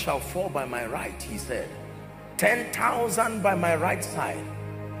 1,000 shall fall by my right, he said, 10,000 by my right side,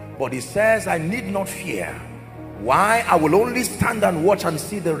 but he says I need not fear. Why? I will only stand and watch and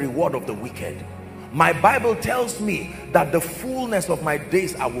see the reward of the wicked. My Bible tells me that the fullness of my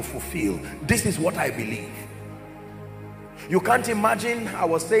days I will fulfill. This is what I believe. You can't imagine, I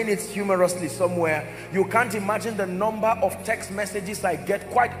was saying it humorously somewhere, you can't imagine the number of text messages I get.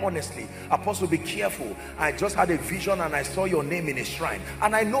 Quite honestly, Apostle, be careful, I just had a vision and I saw your name in a shrine.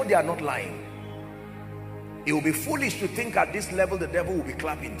 And I know they are not lying. It will be foolish to think at this level the devil will be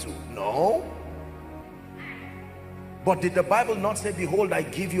clapping too. No. But did the Bible not say, behold, I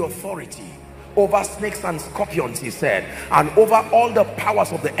give you authority over snakes and scorpions, he said, and over all the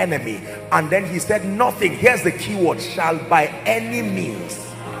powers of the enemy? And then he said nothing, here's the key word, shall by any means.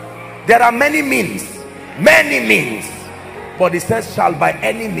 There are many means, but it says shall by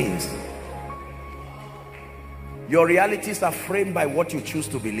any means. Your realities are framed by what you choose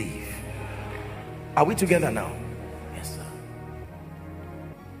to believe. Are we together now? Yes, sir.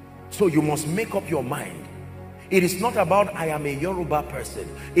 So you must make up your mind. It is not about I am a Yoruba person.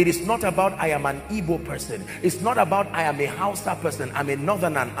 It is not about I am an Igbo person. It's not about I am a Hausa person, I'm a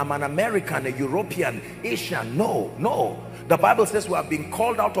Northerner, I'm an American, a European, Asian. No, no. The Bible says we have been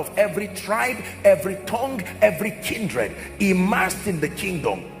called out of every tribe, every tongue, every kindred, immersed in the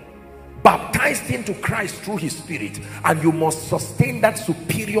kingdom, baptized into Christ through his spirit. And you must sustain that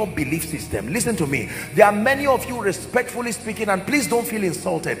superior belief system. Listen to me, there are many of you, respectfully speaking, and please don't feel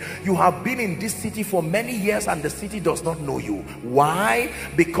insulted, you have been in this city for many years and the city does not know you. Why?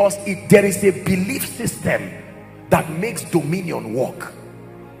 Because there is a belief system that makes dominion work.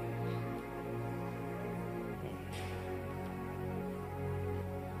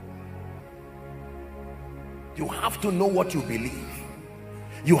 You have to know what you believe.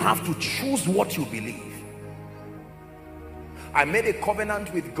 You have to choose what you believe. I made a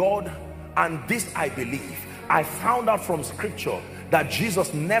covenant with God, and this I believe. I found out from scripture that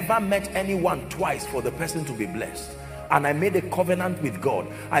Jesus never met anyone twice for the person to be blessed. And I made a covenant with God.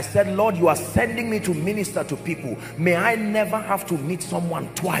 I said, Lord, you are sending me to minister to people. May I never have to meet someone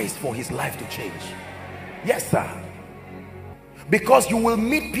twice for his life to change. Yes, sir. Because you will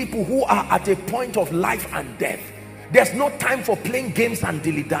meet people who are at a point of life and death. There's no time for playing games and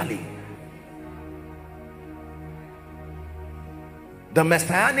dilly-dally. The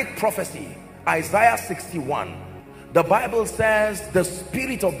messianic prophecy, Isaiah 61, the Bible says, the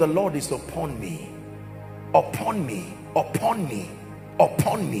Spirit of the Lord is upon me, upon me, upon me,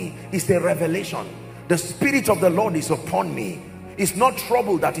 upon me. It's a revelation. The Spirit of the Lord is upon me. It's not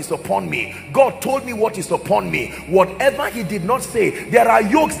trouble that is upon me. God told me what is upon me. Whatever he did not say, there are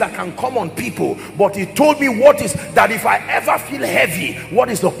yokes that can come on people, but he told me what is, that if I ever feel heavy, what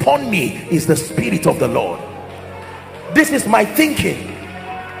is upon me is the Spirit of the Lord. This is my thinking.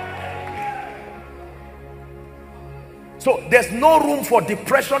 So there's no room for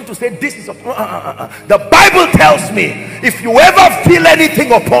depression to say this is the Bible tells me, if you ever feel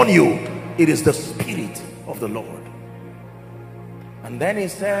anything upon you, it is the Spirit of the Lord. And then he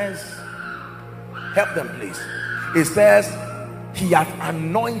says, help them please. He says, he hath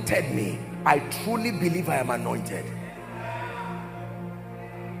anointed me. I truly believe I am anointed.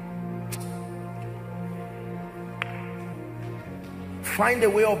 Find a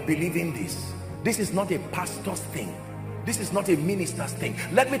way of believing this. This is not a pastor's thing. This is not a minister's thing.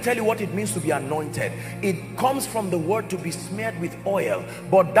 Let me tell you what it means to be anointed. It comes from the word to be smeared with oil,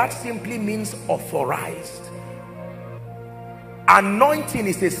 but that simply means authorized. Anointing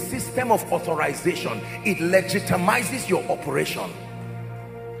is a system of authorization. It legitimizes your operation.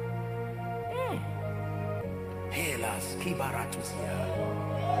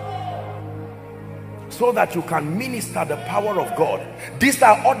 So that you can minister the power of God. These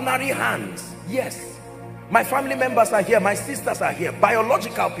are ordinary hands. Yes. My family members are here, my sisters are here,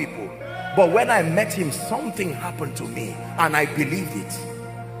 biological people. But when I met him, something happened to me and I believed it.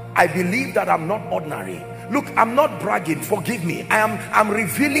 I believe that I'm not ordinary. Look, I'm not bragging, forgive me. I'm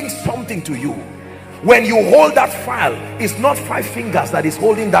revealing something to you. When you hold that file, it's not 5 fingers that is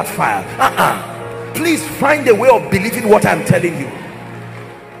holding that file. Please find a way of believing what I'm telling you.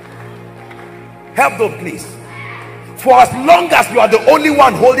 Help them please. For as long as you are the only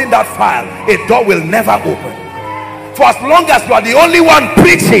one holding that file, a door will never open. For as long as you are the only one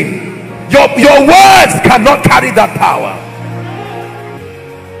preaching, your words cannot carry that power.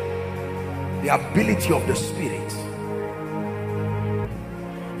 The ability of the Spirit.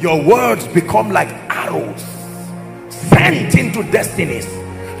 Your words become like arrows sent into destinies,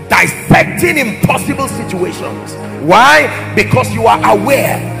 dissecting impossible situations. Why? Because you are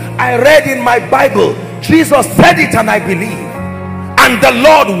aware. I read in my Bible, Jesus said it and I believe. And the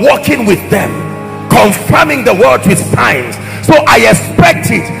Lord walking with them, confirming the word with signs. So I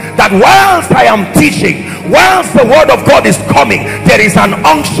expect it that whilst I am teaching, whilst the word of God is coming, there is an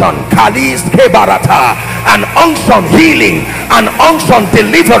unction, kalis kebarata, an unction healing, an unction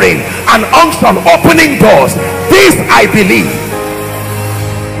delivering, an unction opening doors. This I believe.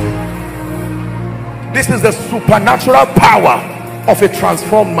 This is the supernatural power of a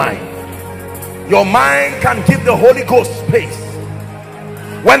transformed mind. Your mind can give the Holy Ghost space.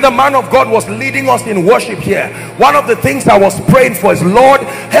 When the man of God was leading us in worship here, one of the things I was praying for is, Lord,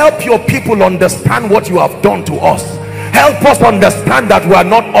 help your people understand what you have done to us. Help us understand that we are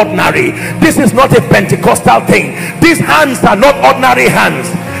not ordinary. This is not a Pentecostal thing. These hands are not ordinary hands.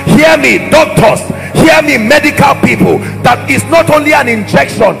 Hear me, doctors. Hear me, medical people. That is not only an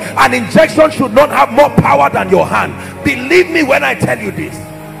injection. An injection should not have more power than your hand. Believe me when I tell you this.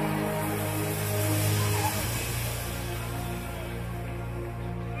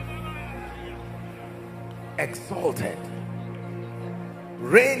 Exalted,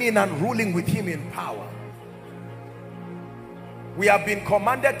 reigning and ruling with him in power. We have been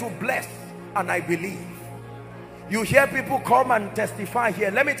commanded to bless, and I believe. You hear people come and testify here.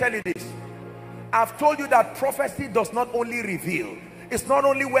 Let me tell you this. I've told you that prophecy does not only reveal. It's not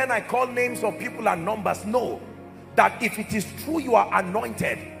only when I call names of people and numbers. No, that if it is true you are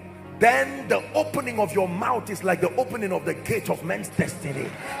anointed, then the opening of your mouth is like the opening of the gate of men's destiny,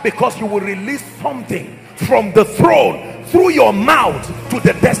 because you will release something from the throne through your mouth to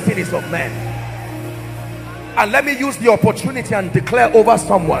the destinies of men. And let me use the opportunity and declare over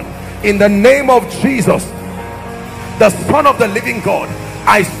someone, in the name of Jesus, the Son of the living God,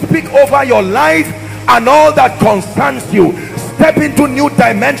 I speak over your life and all that concerns you. Step into new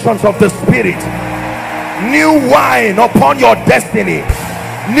dimensions of the Spirit. New wine upon your destiny.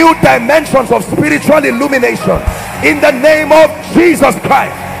 New dimensions of spiritual illumination in the name of Jesus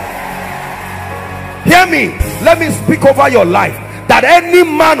Christ. Hear me. Let me speak over your life, that any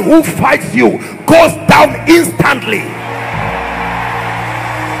man who fights you goes down instantly.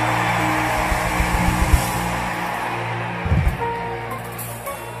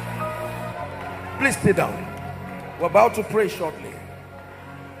 Please sit down. We're about to pray shortly.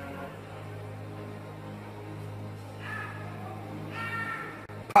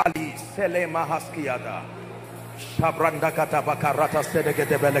 Pali Selema Haskiada Shabranda Katabakarata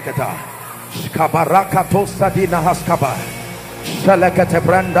Sedekete Beleketa Shkabarakato Sadina Haskaba Shalekete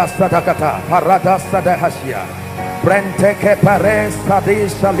Branda Sadakata Parada Sadahashia Brenteke Pare Sadi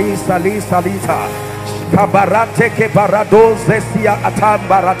Sali Sali Salita Shkabarateke Barado Zesia Atam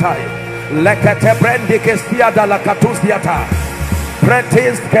Baratai Lekete Brendike Sia Dalakatusiata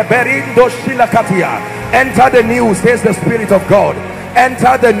Pretis Keberindo Shilakatia. Enter the new, says the Spirit of God.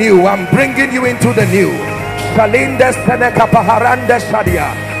 Enter the new. I'm bringing you into the new. Shalindes Seneka Paharande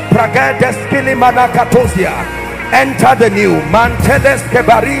Shadia Pragades Kilimana Katosia. Enter the new. Manteles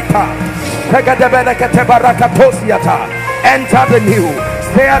Kebarita Pegadebelekete Barakatosiata. Enter the new,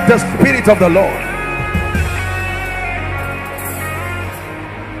 saith the Spirit of the Lord.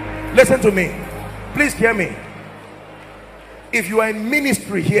 Listen to me, please hear me. If you are in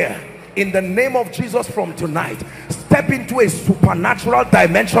ministry here, in the name of Jesus, from tonight, step into a supernatural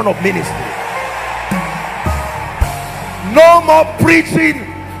dimension of ministry. No more preaching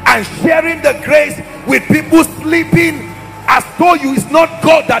and sharing the grace with people sleeping as though you is not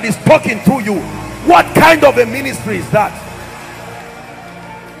God that is talking through you. What kind of a ministry is that?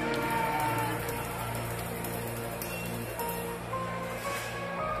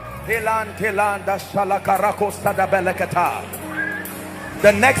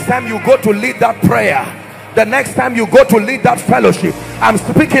 The next time you go to lead that prayer, the next time you go to lead that fellowship, I'm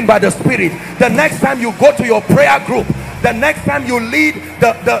speaking by the Spirit, the next time you go to your prayer group, the next time you lead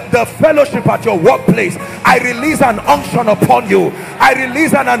the fellowship at your workplace, I release an unction upon you. I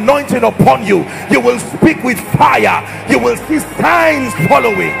release an anointing upon you. You will speak with fire. You will see signs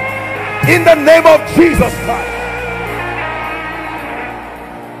following in the name of Jesus Christ.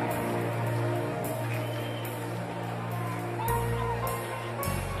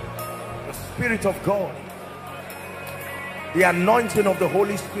 Spirit of God, the anointing of the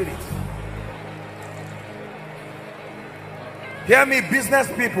Holy Spirit. Hear me, business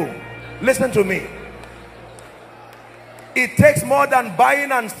people, listen to me. It takes more than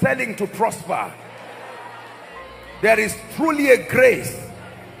buying and selling to prosper. There is truly a grace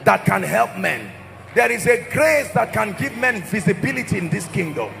that can help men. There is a grace that can give men visibility in this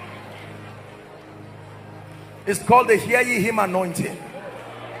kingdom. It's called the Hear Ye Him anointing.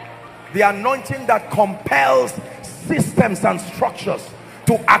 The anointing that compels systems and structures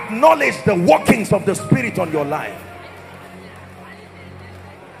to acknowledge the workings of the Spirit on your life.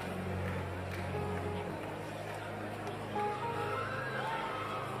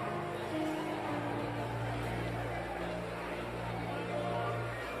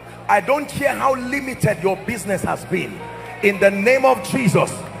 I don't care how limited your business has been. In the name of Jesus,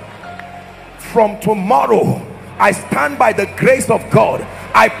 from tomorrow, I stand by the grace of God.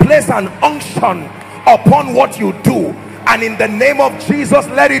 I place an unction upon what you do, and in the name of Jesus,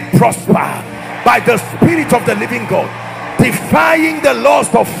 let it prosper by the Spirit of the living God. Defying the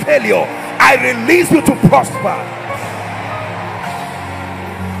laws of failure, I release you to prosper.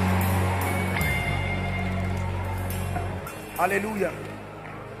 Hallelujah.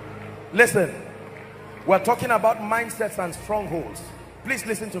 Listen, we're talking about mindsets and strongholds. Please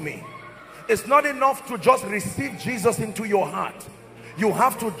listen to me. It's not enough to just receive Jesus into your heart. You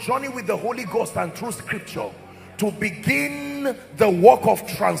have to journey with the Holy Ghost and through scripture to begin the work of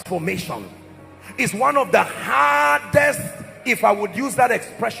transformation. It's one of the hardest, if I would use that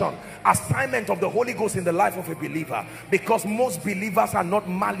expression, assignment of the Holy Ghost in the life of a believer, because most believers are not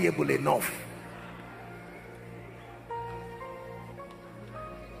malleable enough.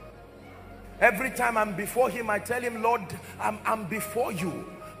 Every time I'm before him, I tell him, Lord, I'm before you.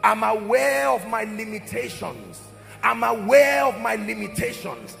 I'm aware of my limitations. I'm aware of my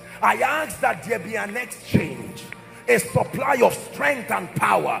limitations. I ask that there be an exchange, a supply of strength and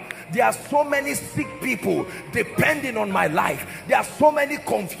power. There are so many sick people depending on my life. There are so many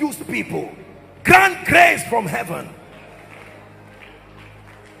confused people. Grant grace from heaven.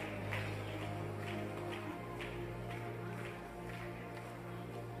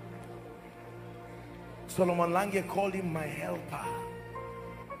 Solomon Lange called him my helper.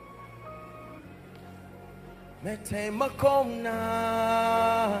 Metemakona,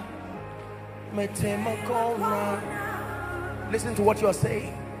 metemakona. Listen to what you are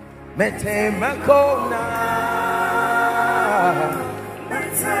saying. Metemakona,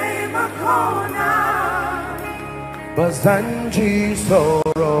 metemakona. Bazanji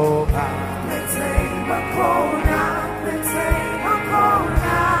Soro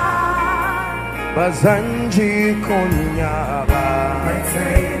Bazanji Konyaba.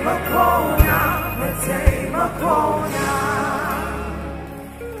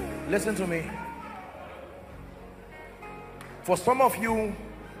 Listen to me. For some of you,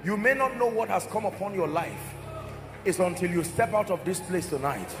 you may not know what has come upon your life. It's until you step out of this place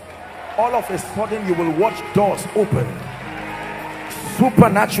tonight. All of a sudden you will watch doors open.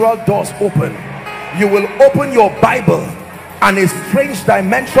 Supernatural doors open. You will open your Bible and a strange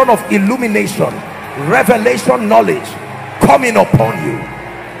dimension of illumination, revelation, knowledge coming upon you.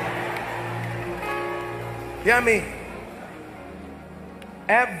 Hear me?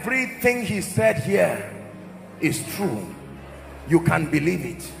 Everything he said here is true. You can believe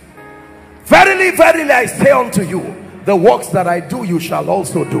it. Verily, verily, I say unto you, the works that I do, you shall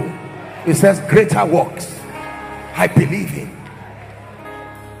also do. It says greater works. I believe in.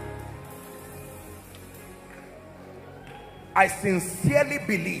 I sincerely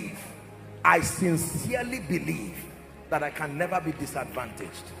believe that I can never be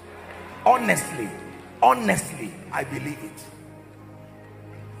disadvantaged. Honestly, I believe it.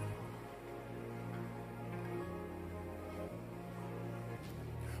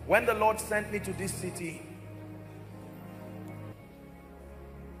 When the Lord sent me to this city,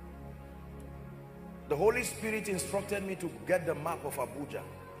 the Holy Spirit instructed me to get the map of Abuja.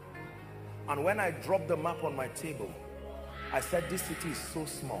 And when I dropped the map on my table, I said, this city is so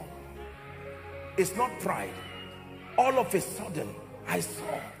small. It's not pride. All of a sudden, I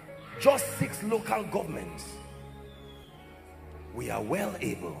saw just 6 local governments. We are well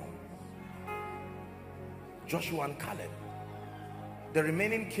able. Joshua and Caleb. The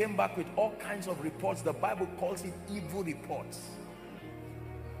remaining came back with all kinds of reports. The Bible calls it evil reports.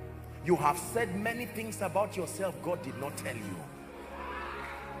 You have said many things about yourself God did not tell you.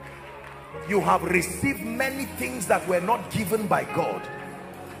 You have received many things that were not given by God.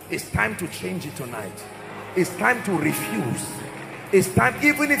 It's time to change it tonight. It's time to refuse. It's time,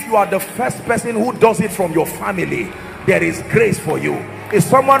 even if you are the first person who does it from your family, there is grace for you. Is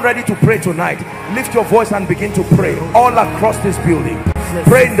someone ready to pray tonight? Lift your voice and begin to pray all across this building.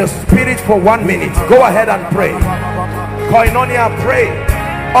 Pray in the spirit for 1 minute. Go ahead and pray. Koinonia, pray.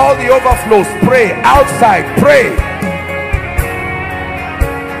 All the overflows, pray. Outside, pray.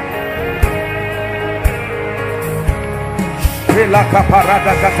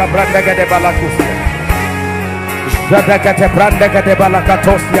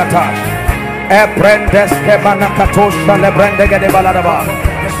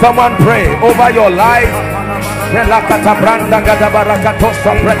 Someone pray over your life.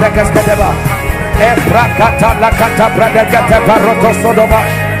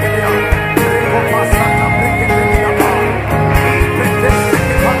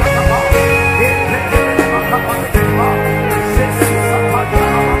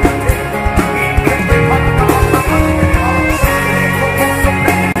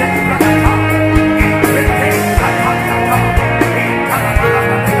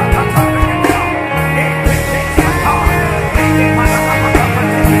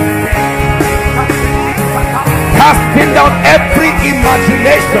 Casting down every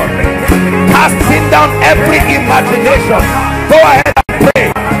imagination. Casting down every imagination. Go ahead and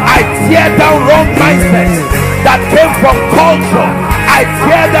pray. I tear down wrong mindsets that came from culture. I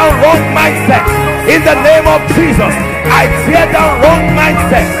tear down wrong mindsets in the name of Jesus. I tear down wrong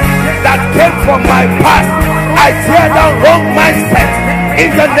mindsets that came from my past. I tear down wrong mindsets in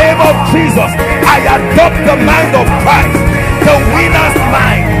the name of Jesus. I adopt the mind of Christ, the winner's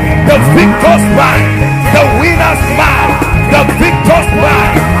mind, the victor's mind, the winner's mind, the victor's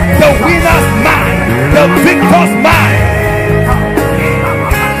mind, the winner's mind, the victor's mind.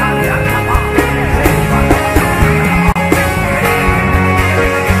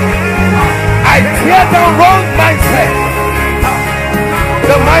 I tear down wrong mindset.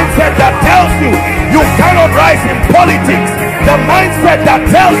 The mindset that tells you you cannot rise in politics. The mindset that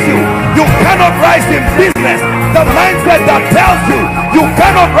tells you you cannot rise in business. The mindset that tells you you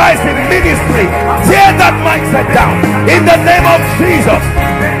cannot rise in ministry. Tear that mindset down in the name of Jesus.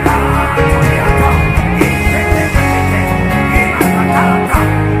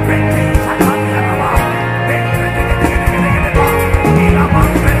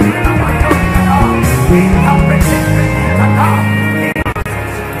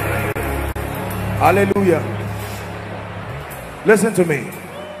 Hallelujah. Listen to me.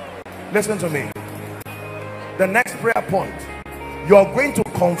 Listen to me. The next prayer point, you are going to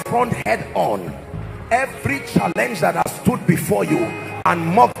confront head on every challenge that has stood before you and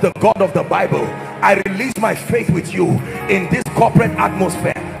mock the God of the Bible. I release my faith with you in this corporate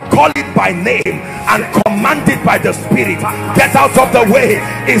atmosphere. Call it by name and command it by the Spirit. Get out of the way.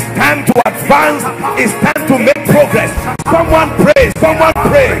 It's time to advance. It's time to make progress. Someone pray. Someone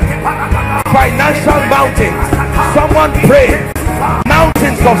pray. Financial mountains. Someone pray.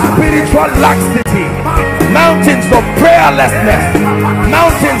 Mountains of spiritual laxity. Mountains of prayerlessness.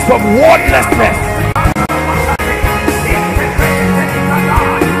 Mountains of wordlessness.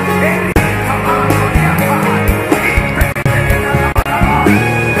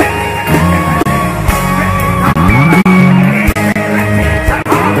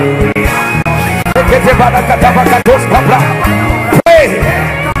 Pray.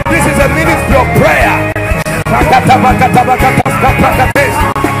 This is a ministry of prayer.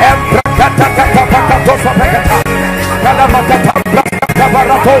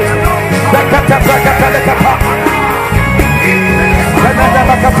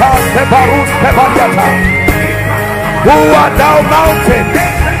 Who art thou, mountain,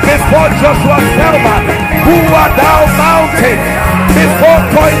 before Joshua Selman? Who art thou, mountain, before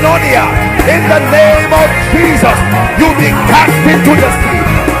Koinonia? In the name of Jesus, you be cast into the sea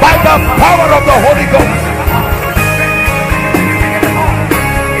by the power of the Holy Ghost.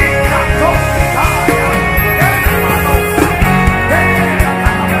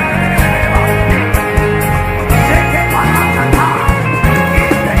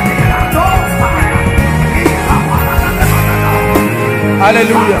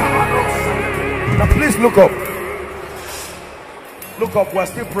 Hallelujah. Now please look up. Look up. We're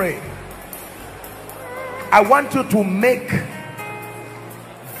still praying. I want you to make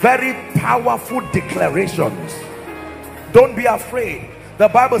very powerful declarations. Don't be afraid. The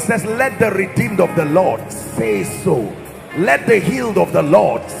Bible says, let the redeemed of the Lord say so. Let the healed of the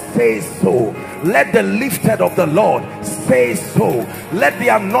Lord say so. Let the lifted of the Lord say so. Let the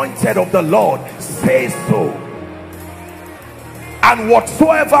anointed of the Lord say so. And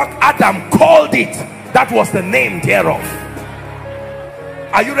whatsoever Adam called it, that was the name thereof.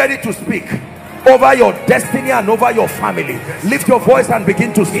 Are you ready to speak over your destiny and over your family? Lift your voice and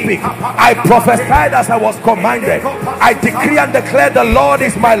begin to speak. I prophesied as I was commanded. I decree and declare, the Lord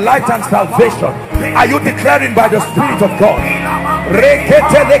is my light and salvation. Are you declaring by the Spirit of God?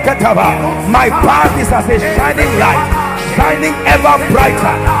 My path is as a shining light, shining ever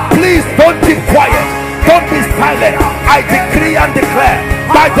brighter. Please don't keep quiet. Don't be silent. I decree and declare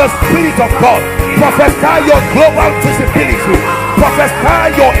by the Spirit of God. Prophesy your global visibility.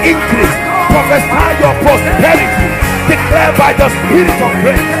 Prophesy your increase. Prophesy your prosperity. Declare by the Spirit of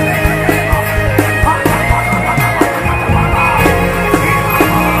grace.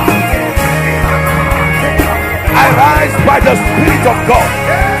 I rise by the Spirit of God.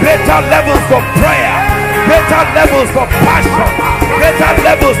 Greater levels of prayer, greater levels of passion, greater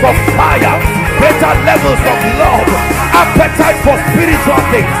levels of fire, greater levels of love, appetite for spiritual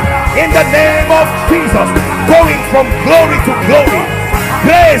things. In the name of Jesus, going from glory to glory,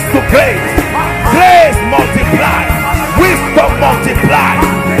 grace to grace, grace multiply, wisdom multiply,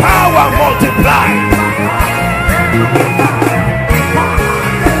 power multiply.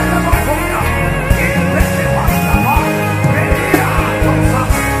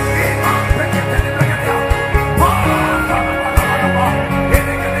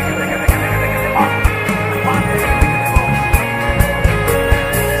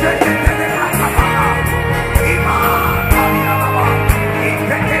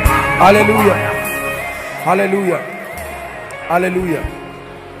 Hallelujah. Hallelujah. Hallelujah.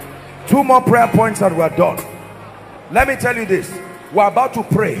 2 more prayer points and we're done. Let me tell you this. We're about to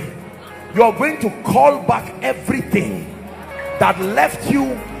pray. You're going to call back everything that left you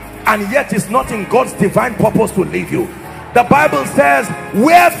and yet is not in God's divine purpose to leave you. The Bible says,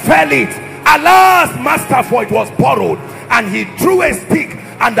 where fell it? Alas, master, for it was borrowed. And he drew a stick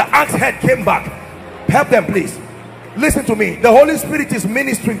and the axe head came back. Help them, please. Listen to me. The Holy Spirit is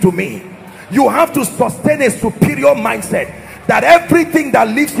ministering to me. You have to sustain a superior mindset that everything that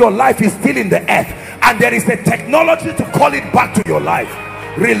lives your life is still in the earth, and there is a technology to call it back to your life.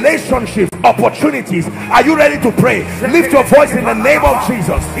 Relationships, opportunities. Are you ready to pray? Lift your voice in the name of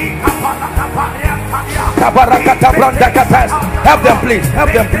Jesus. Help them, please.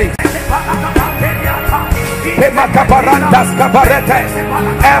 Help them, please.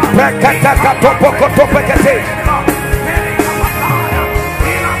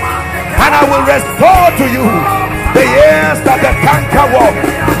 And I will restore to you the years that the cankerworm,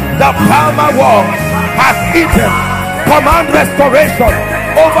 the palmer worm has eaten. Command restoration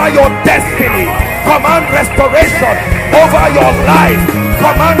over your destiny. Command restoration over your life.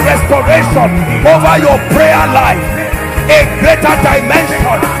 Command restoration over your prayer life. A greater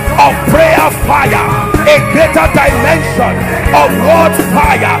dimension of prayer fire, a greater dimension of word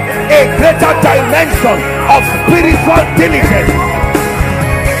fire, a greater dimension of spiritual diligence.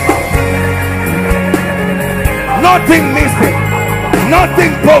 Nothing missing,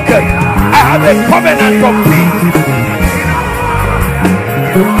 nothing broken. I have a covenant of peace.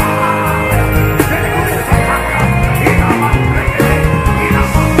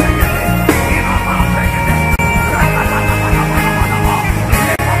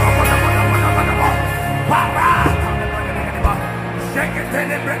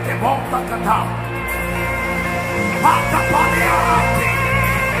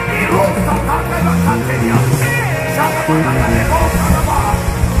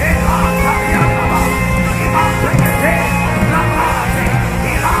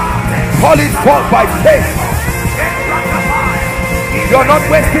 Call it forth by faith. You're not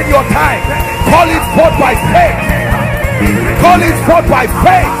wasting your time. Call it forth by faith. Call it forth by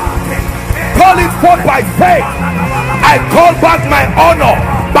faith. Call it forth by faith. I call back my honor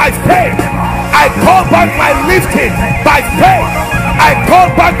by faith. I call back my lifting by faith. I call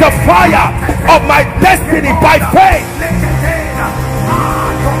back the fire of my destiny by faith.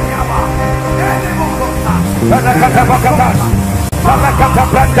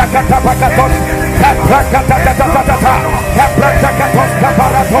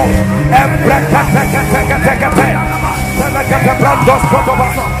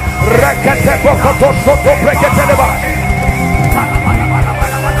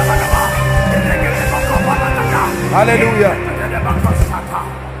 Hallelujah.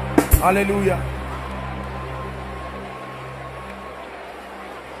 Hallelujah.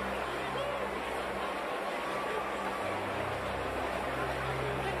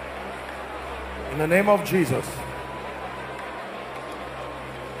 In the name of Jesus.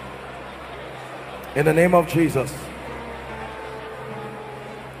 In the name of Jesus.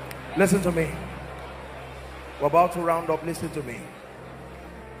 Listen to me. We're about to round up. Listen to me.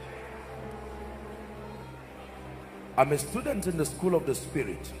 I'm a student in the school of the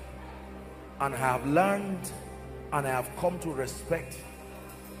Spirit, and I have learned and I have come to respect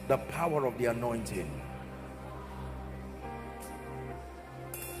the power of the anointing.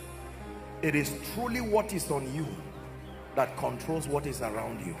 It is truly what is on you that controls what is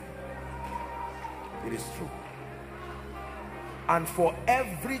around you. It is true. And for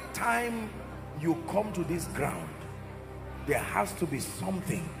every time you come to this ground, there has to be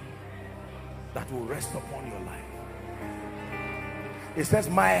something that will rest upon your life. It says,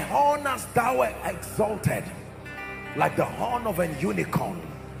 my horn hast thou exalted like the horn of an unicorn,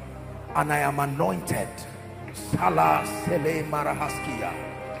 and I am anointed. Salah Sele Marahaskia.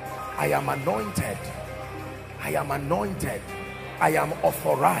 I am anointed. I am anointed. I am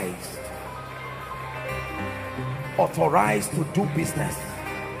authorized. Authorized to do business.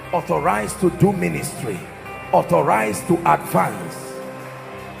 Authorized to do ministry. Authorized to advance.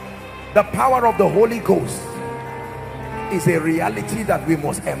 The power of the Holy Ghost is a reality that we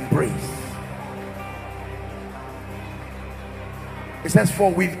must embrace. It says,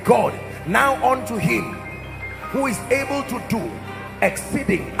 for with God, now unto him who is able to do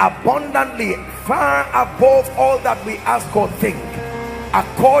exceeding abundantly far above all that we ask or think,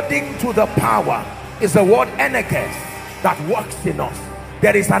 according to the power, is the word energes that works in us.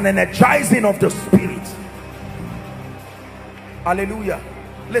 There is an energizing of the Spirit. Hallelujah.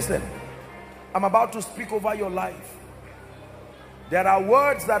 Listen, I'm about to speak over your life. There are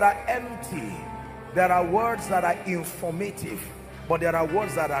words that are empty. There are words that are informative, but there are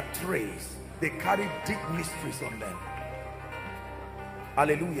words that are trace. They carry deep mysteries on them.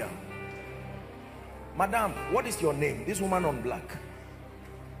 Hallelujah. Madam, what is your name? This woman on black.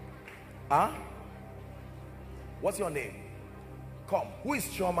 Huh? What's your name? Come. Who is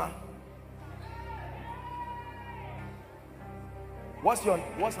Chioma? What's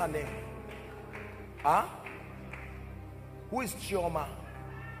her name? Huh? Who is Chioma?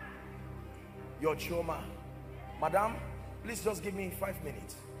 Your Chioma. Madam, please just give me 5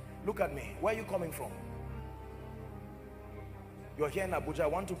 minutes. Look at me. Where are you coming from? You're here in Abuja. I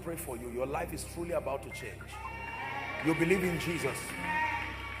want to pray for you. Your life is truly about to change. You believe in Jesus.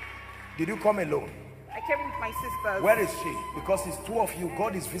 Did you come alone? I came with my sisters. Where is she? Because it's two of you.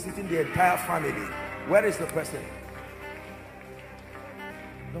 God is visiting the entire family. Where is the person?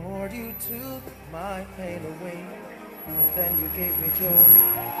 Lord, you took my pain away, and then you gave me joy.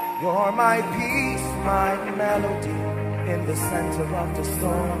 You're my peace, my melody in the center of the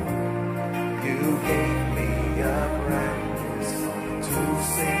storm. You gave me a brand new song to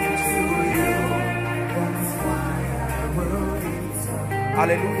sing to you. That's why I will be.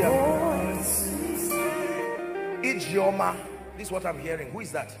 Hallelujah. Ijeoma. This is what I'm hearing. Who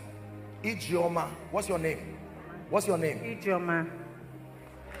is that? Ijeoma. What's your name? What's your name? Ijeoma.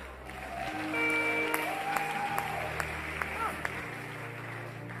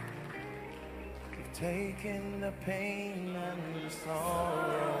 You've taken the pain and the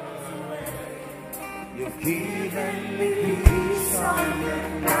sorrow away. You've given me peace on the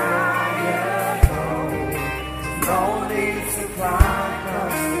night ago. No need to cry,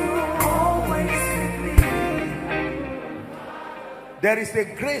 'cause you're always with me. There is a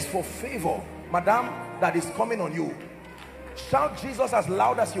grace for favor, madam, that is coming on you. Shout Jesus as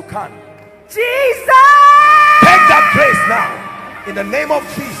loud as you can. Jesus! Take that grace now. In the name of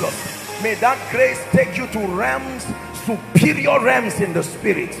Jesus, may that grace take you to realms, superior realms in the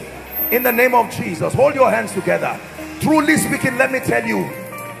spirit. In the name of Jesus, hold your hands together. Truly speaking, let me tell you,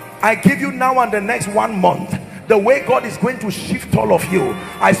 I give you now and the next 1 month, the way God is going to shift all of you.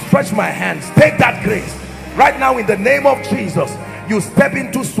 I stretch my hands. Take that grace right now in the name of Jesus. You step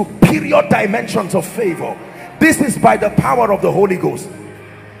into superior dimensions of favor. This is by the power of the Holy Ghost.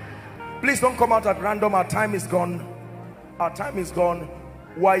 Please don't come out at random. Our time is gone. Our time is gone.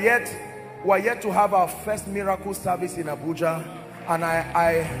 We're yet to have our first miracle service in Abuja, and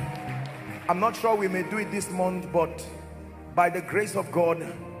I'm not sure we may do it this month, but by the grace of God,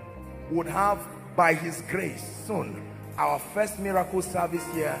 would have, by his grace, soon our first miracle service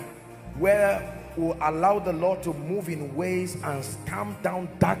here, where we'll allow the Lord to move in ways and stamp down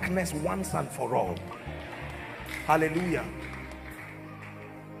darkness once and for all. Hallelujah.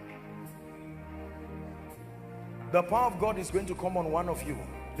 The power of God is going to come on one of you.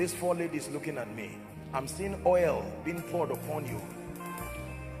 These 4 ladies looking at me. I'm seeing oil being poured upon you.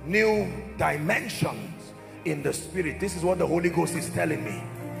 New dimensions in the spirit. This is what the Holy Ghost is telling me.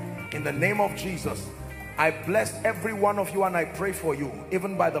 In the name of Jesus, I bless every one of you and I pray for you,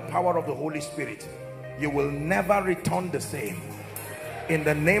 even by the power of the Holy Spirit. You will never return the same. In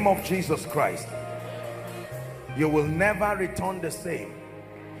the name of Jesus Christ, you will never return the same.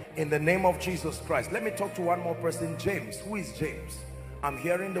 In the name of Jesus Christ. Let me talk to one more person. James. Who is James? I'm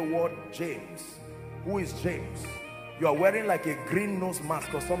hearing the word James. Who is James? You are wearing like a green nose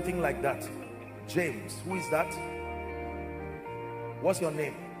mask or something like that. James. Who is that? What's your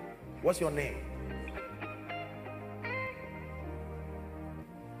name? What's your name?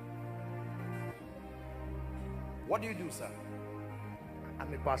 What do you do, sir?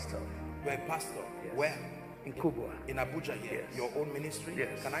 I'm a pastor. You're a pastor. Yes. Where? In Kubwa. In Abuja here. Yes. Your own ministry?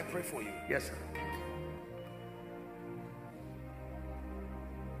 Yes. Can I pray for you? Yes, sir.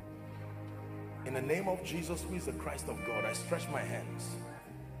 In the name of Jesus, who is the Christ of God, I stretch my hands.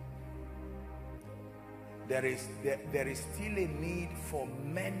 There is still a need for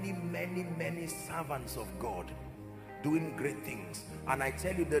many servants of God doing great things. And I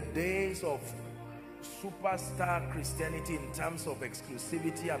tell you, the days of superstar Christianity in terms of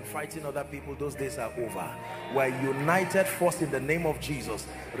exclusivity and fighting other people, those days are over. We're united force in the name of Jesus,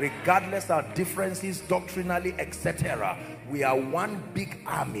 regardless our differences doctrinally, etc. We are one big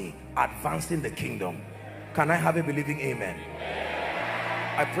army advancing the kingdom. Can I have a believing amen?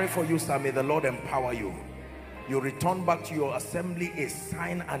 I pray for you, sir. May the Lord empower you. You return back to your assembly a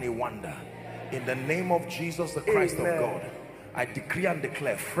sign and a wonder. In the name of Jesus, the Christ of God, I decree and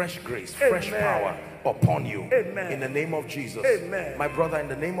declare fresh grace, fresh power upon you. In the name of Jesus. My brother, in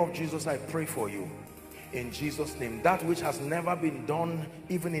the name of Jesus, I pray for you. In Jesus' name, that which has never been done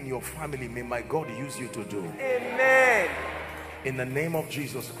even in your family, may my God use you to do. Amen. In the name of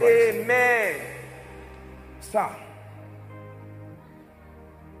Jesus Christ. Amen. Sir,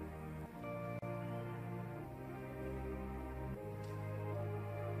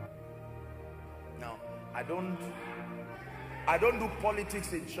 now I don't do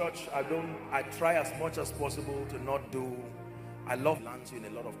politics in church. I try as much as possible to not do. I love lands you in a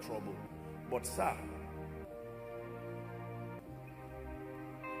lot of trouble. But sir,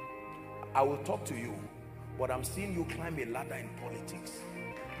 I will talk to you, but I'm seeing you climb a ladder in politics.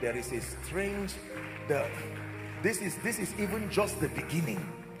 There is a strange, this is even just the beginning.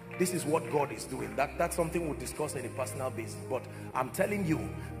 This is what God is doing. That's something we'll discuss on a personal basis. But I'm telling you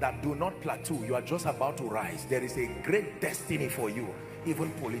that do not plateau. You are just about to rise. There is a great destiny for you,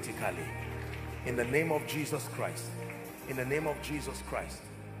 even politically. In the name of Jesus Christ. In the name of Jesus Christ.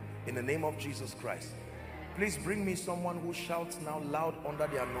 In the name of Jesus Christ. Please bring me someone who shouts now loud under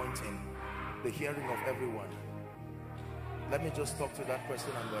the anointing, the hearing of everyone. Let me just talk to that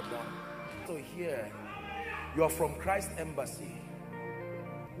person and we're done. So here, you are from Christ Embassy.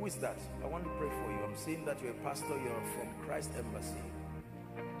 Who is that? I want to pray for you. I'm seeing that you're a pastor. You're from Christ Embassy.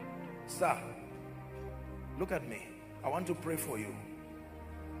 Sir, look at me. I want to pray for you.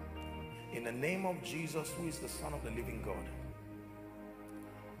 In the name of Jesus, who is the Son of the living God.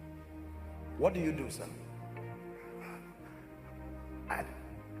 What do you do, son?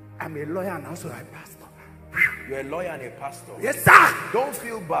 I'm a lawyer and also a pastor. You're a lawyer and a pastor. Yes, sir. Don't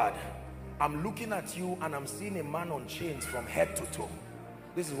feel bad. I'm looking at you and I'm seeing a man on chains from head to toe.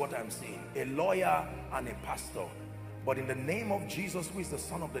 This is what I'm seeing. A lawyer and a pastor. But in the name of Jesus, who is the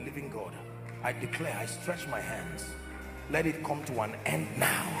Son of the living God, I declare, I stretch my hands. Let it come to an end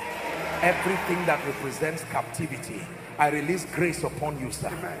now. Everything that represents captivity, I release grace upon you, sir.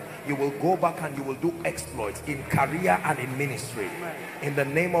 Amen. You will go back and you will do exploits in career and in ministry. Amen. In the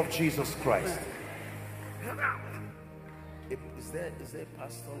name of Jesus Christ. Is there a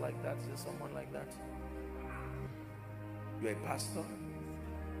pastor like that? Is there someone like that? You're a pastor?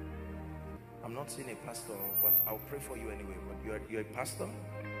 I'm not seeing a pastor, but I'll pray for you anyway. But you're a pastor?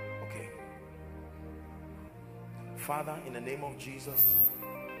 Okay. Father, in the name of Jesus,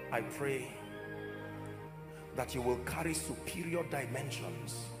 I pray that you will carry superior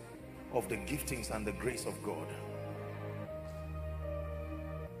dimensions of the giftings and the grace of God.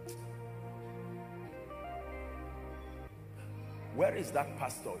 Where is that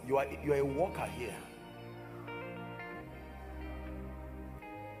pastor? You are a worker here.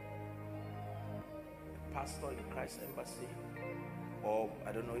 Pastor in Christ Embassy, or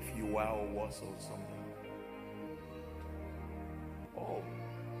I don't know if you are or was or something. Oh,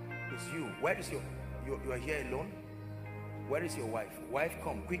 it's you. Where is you are here alone? Where is your wife? Wife,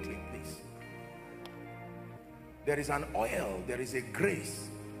 come quickly, please. There is an oil, there is a grace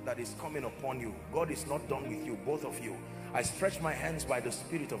that is coming upon you. God is not done with you, both of you. I stretch my hands by the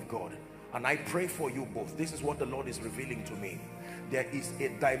Spirit of God and I pray for you both. This is what the Lord is revealing to me. There is a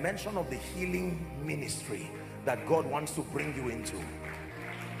dimension of the healing ministry that God wants to bring you into.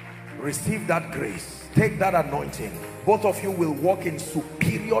 Receive that grace. Take that anointing. Both of you will walk in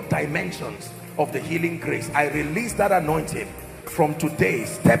superior dimensions of the healing grace. I release that anointing from today.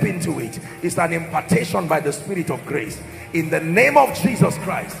 Step into it. It's an impartation by the Spirit of grace. In the name of Jesus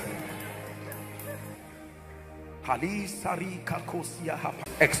Christ.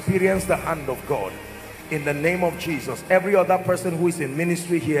 Experience the hand of God. In the name of Jesus. Every other person who is in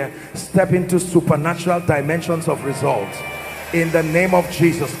ministry here, step into supernatural dimensions of results. In the name of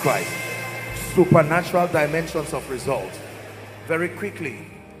Jesus Christ. Supernatural dimensions of results. Very quickly.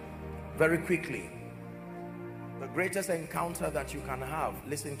 Very quickly. The greatest encounter that you can have,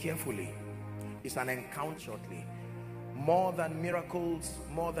 listen carefully, is an encounter shortly. More than miracles,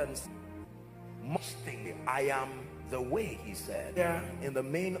 more than much thing. I am the way, he said. Here in the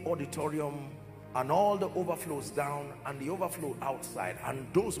main auditorium, and all the overflows down and the overflow outside, and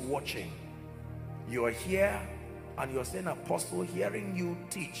those watching, you are here and you're saying, Apostle, hearing you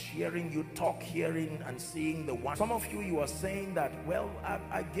teach, hearing you talk, hearing and seeing the one. Some of you are saying that, well,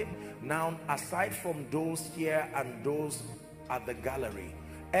 I give. Now, aside from those here and those at the gallery,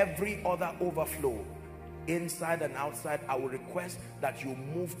 every other overflow inside and outside, I will request that you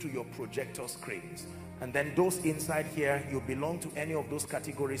move to your projector screens. And then those inside here, you belong to any of those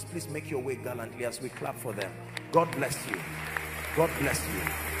categories, please make your way gallantly as we clap for them. God bless you. God bless you.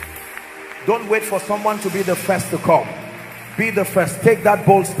 Don't wait for someone to be the first to come. Be the first. Take that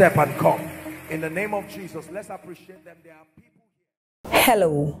bold step and come. In the name of Jesus, let's appreciate them. There are people here.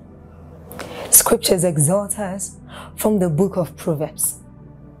 Hello. Scriptures exhort us from the book of Proverbs.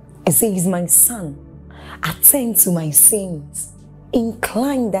 It says, my son, attend to my sayings.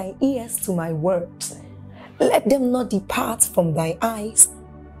 Incline thy ears to my words. Let them not depart from thy eyes,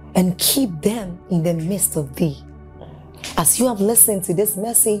 and keep them in the midst of thee. As you have listened to this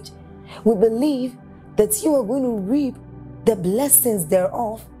message, we believe that you are going to reap the blessings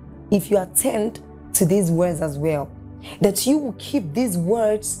thereof if you attend to these words as well. That you will keep these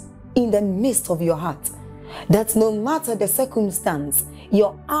words in the midst of your heart. That no matter the circumstance,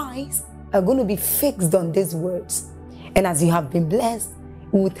 your eyes are going to be fixed on these words. And as you have been blessed,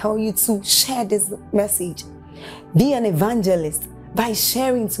 we will tell you to share this message. Be an evangelist by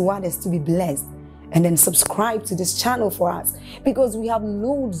sharing to others to be blessed. And then subscribe to this channel for us, because we have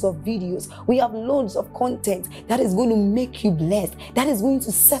loads of videos, we have loads of content that is going to make you blessed, that is going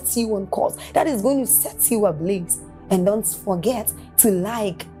to set you on course, that is going to set you ablaze. And don't forget to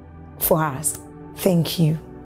like for us. Thank you.